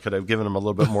time. I could have given them a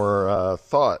little bit more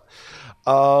thought.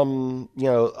 Leaving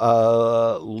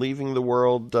the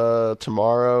world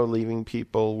tomorrow, leaving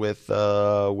people with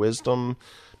wisdom.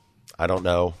 I don't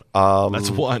know. That's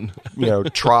one.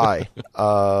 Try.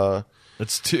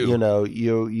 That's two.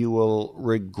 You will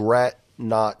regret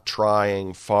not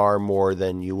trying far more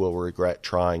than you will regret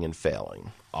trying and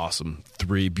failing. Awesome.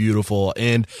 3, beautiful.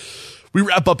 And we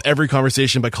wrap up every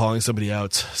conversation by calling somebody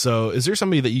out. So is there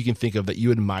somebody that you can think of that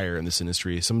you admire in this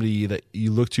industry, somebody that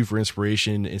you look to for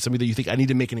inspiration, and somebody that you think I need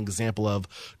to make an example of?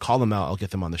 Call them out. I'll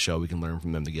get them on the show. We can learn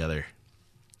from them together.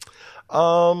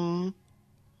 I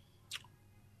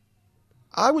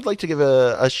would like to give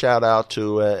a shout out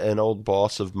to an old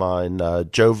boss of mine,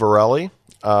 Joe Varelli.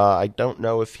 I don't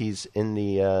know if he's still in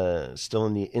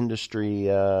the industry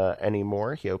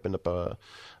anymore. He opened up a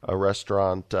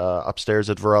restaurant upstairs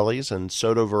at Varelli's and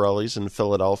Soto Varelli's in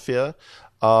Philadelphia.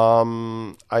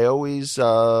 I always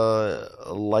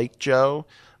liked Joe.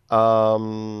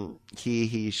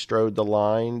 He strode the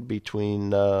line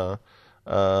between a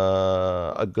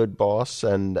good boss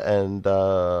and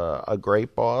a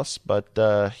great boss,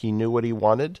 but he knew what he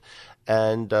wanted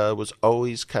and was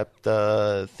always kept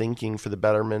thinking for the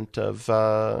betterment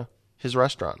of his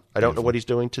restaurant. I don't know what he's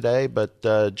doing today, but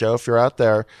Joe, if you're out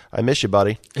there, I miss you,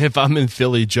 buddy. If I'm in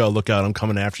Philly, Joe, look out. I'm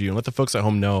coming after you. And let the folks at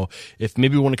home know if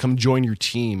maybe you want to come join your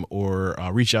team or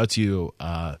reach out to you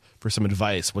for some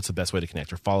advice, what's the best way to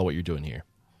connect or follow what you're doing here?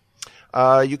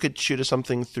 You could shoot us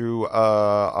something through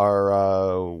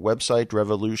our website,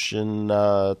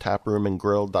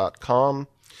 revolutiontaproomandgrill.com,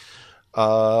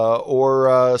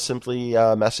 or simply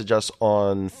message us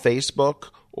on Facebook,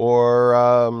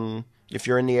 or if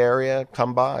you're in the area,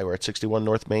 come by. We're at 61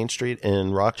 North Main Street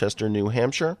in Rochester, New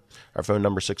Hampshire. Our phone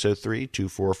number is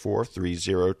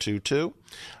 603-244-3022.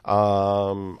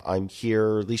 I'm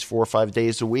here at least 4 or 5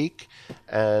 days a week,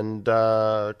 and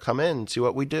come in, see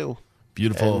what we do.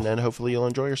 Beautiful. And hopefully you'll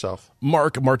enjoy yourself.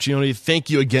 Mark Marchione, thank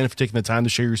you again for taking the time to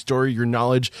share your story, your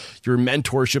knowledge, your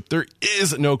mentorship. There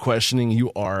is no questioning. You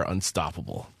are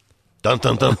unstoppable. Dun,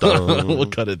 dun, dun, dun. We'll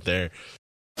cut it there.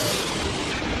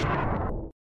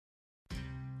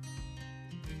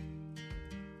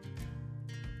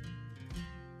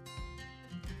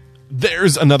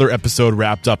 There's another episode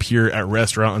wrapped up here at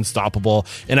Restaurant Unstoppable.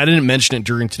 And I didn't mention it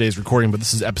during today's recording, but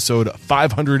this is episode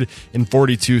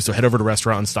 542. So head over to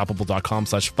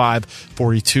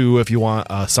restaurantunstoppable.com/542 if you want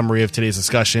a summary of today's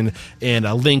discussion and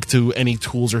a link to any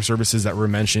tools or services that were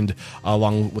mentioned,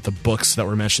 along with the books that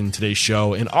were mentioned in today's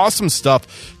show. And awesome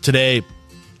stuff today.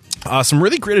 Some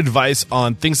really great advice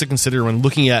on things to consider when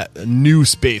looking at new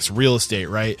space, real estate,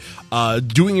 right?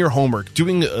 Doing your homework,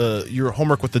 doing your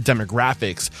homework with the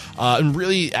demographics, and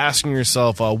really asking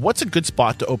yourself, what's a good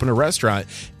spot to open a restaurant?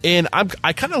 And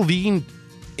I kind of lean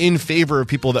in favor of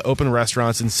people that open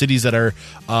restaurants in cities that are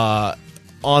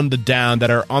on the down,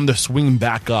 that are on the swing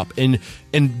back up, and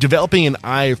developing an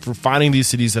eye for finding these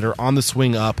cities that are on the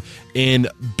swing up and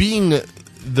being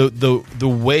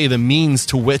the means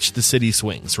to which the city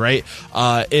swings, right?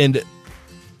 And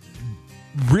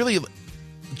really,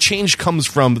 change comes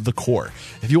from the core.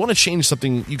 If you want to change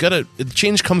something,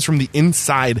 change comes from the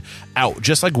inside out.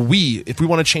 Just like if we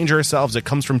want to change ourselves, it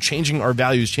comes from changing our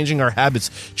values, changing our habits,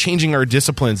 changing our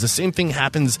disciplines. The same thing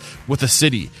happens with a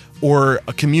city or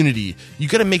a community. You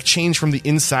got to make change from the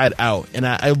inside out. And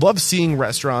I love seeing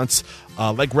restaurants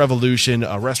like Revolution,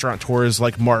 restaurateurs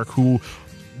like Mark, who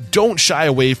don't shy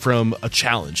away from a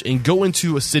challenge and go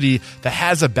into a city that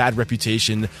has a bad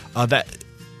reputation, to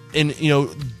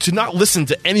not listen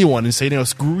to anyone and say,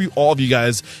 screw all of you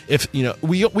guys. If,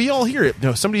 we all hear it.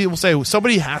 Somebody will say,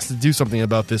 somebody has to do something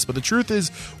about this. But the truth is,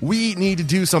 we need to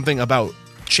do something about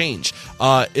change.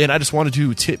 And I just wanted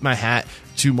to tip my hat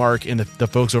to Mark and the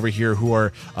folks over here who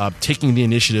are taking the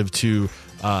initiative to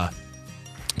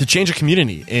change a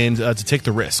community and to take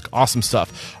the risk. Awesome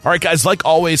stuff. All right, guys, like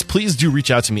always, please do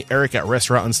reach out to me, Eric at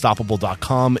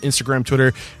restaurantunstoppable.com, Instagram,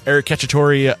 Twitter, Eric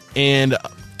Cacciatore, and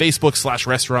Facebook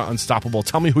 /Restaurant Unstoppable.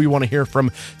 Tell me who you want to hear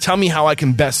from. Tell me how I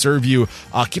can best serve you.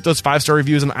 Keep those 5-star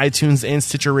reviews on iTunes and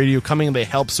Stitcher Radio coming. They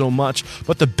help so much.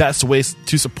 But the best way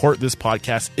to support this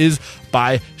podcast is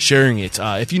by sharing it.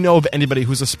 If you know of anybody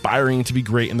who's aspiring to be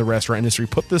great in the restaurant industry,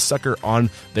 put this sucker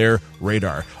on their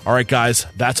radar. All right, guys,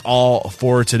 that's all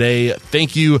for today.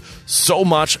 Thank you so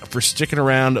much for sticking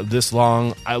around this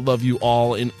long. I love you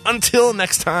all. And until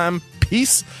next time,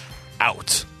 peace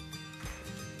out.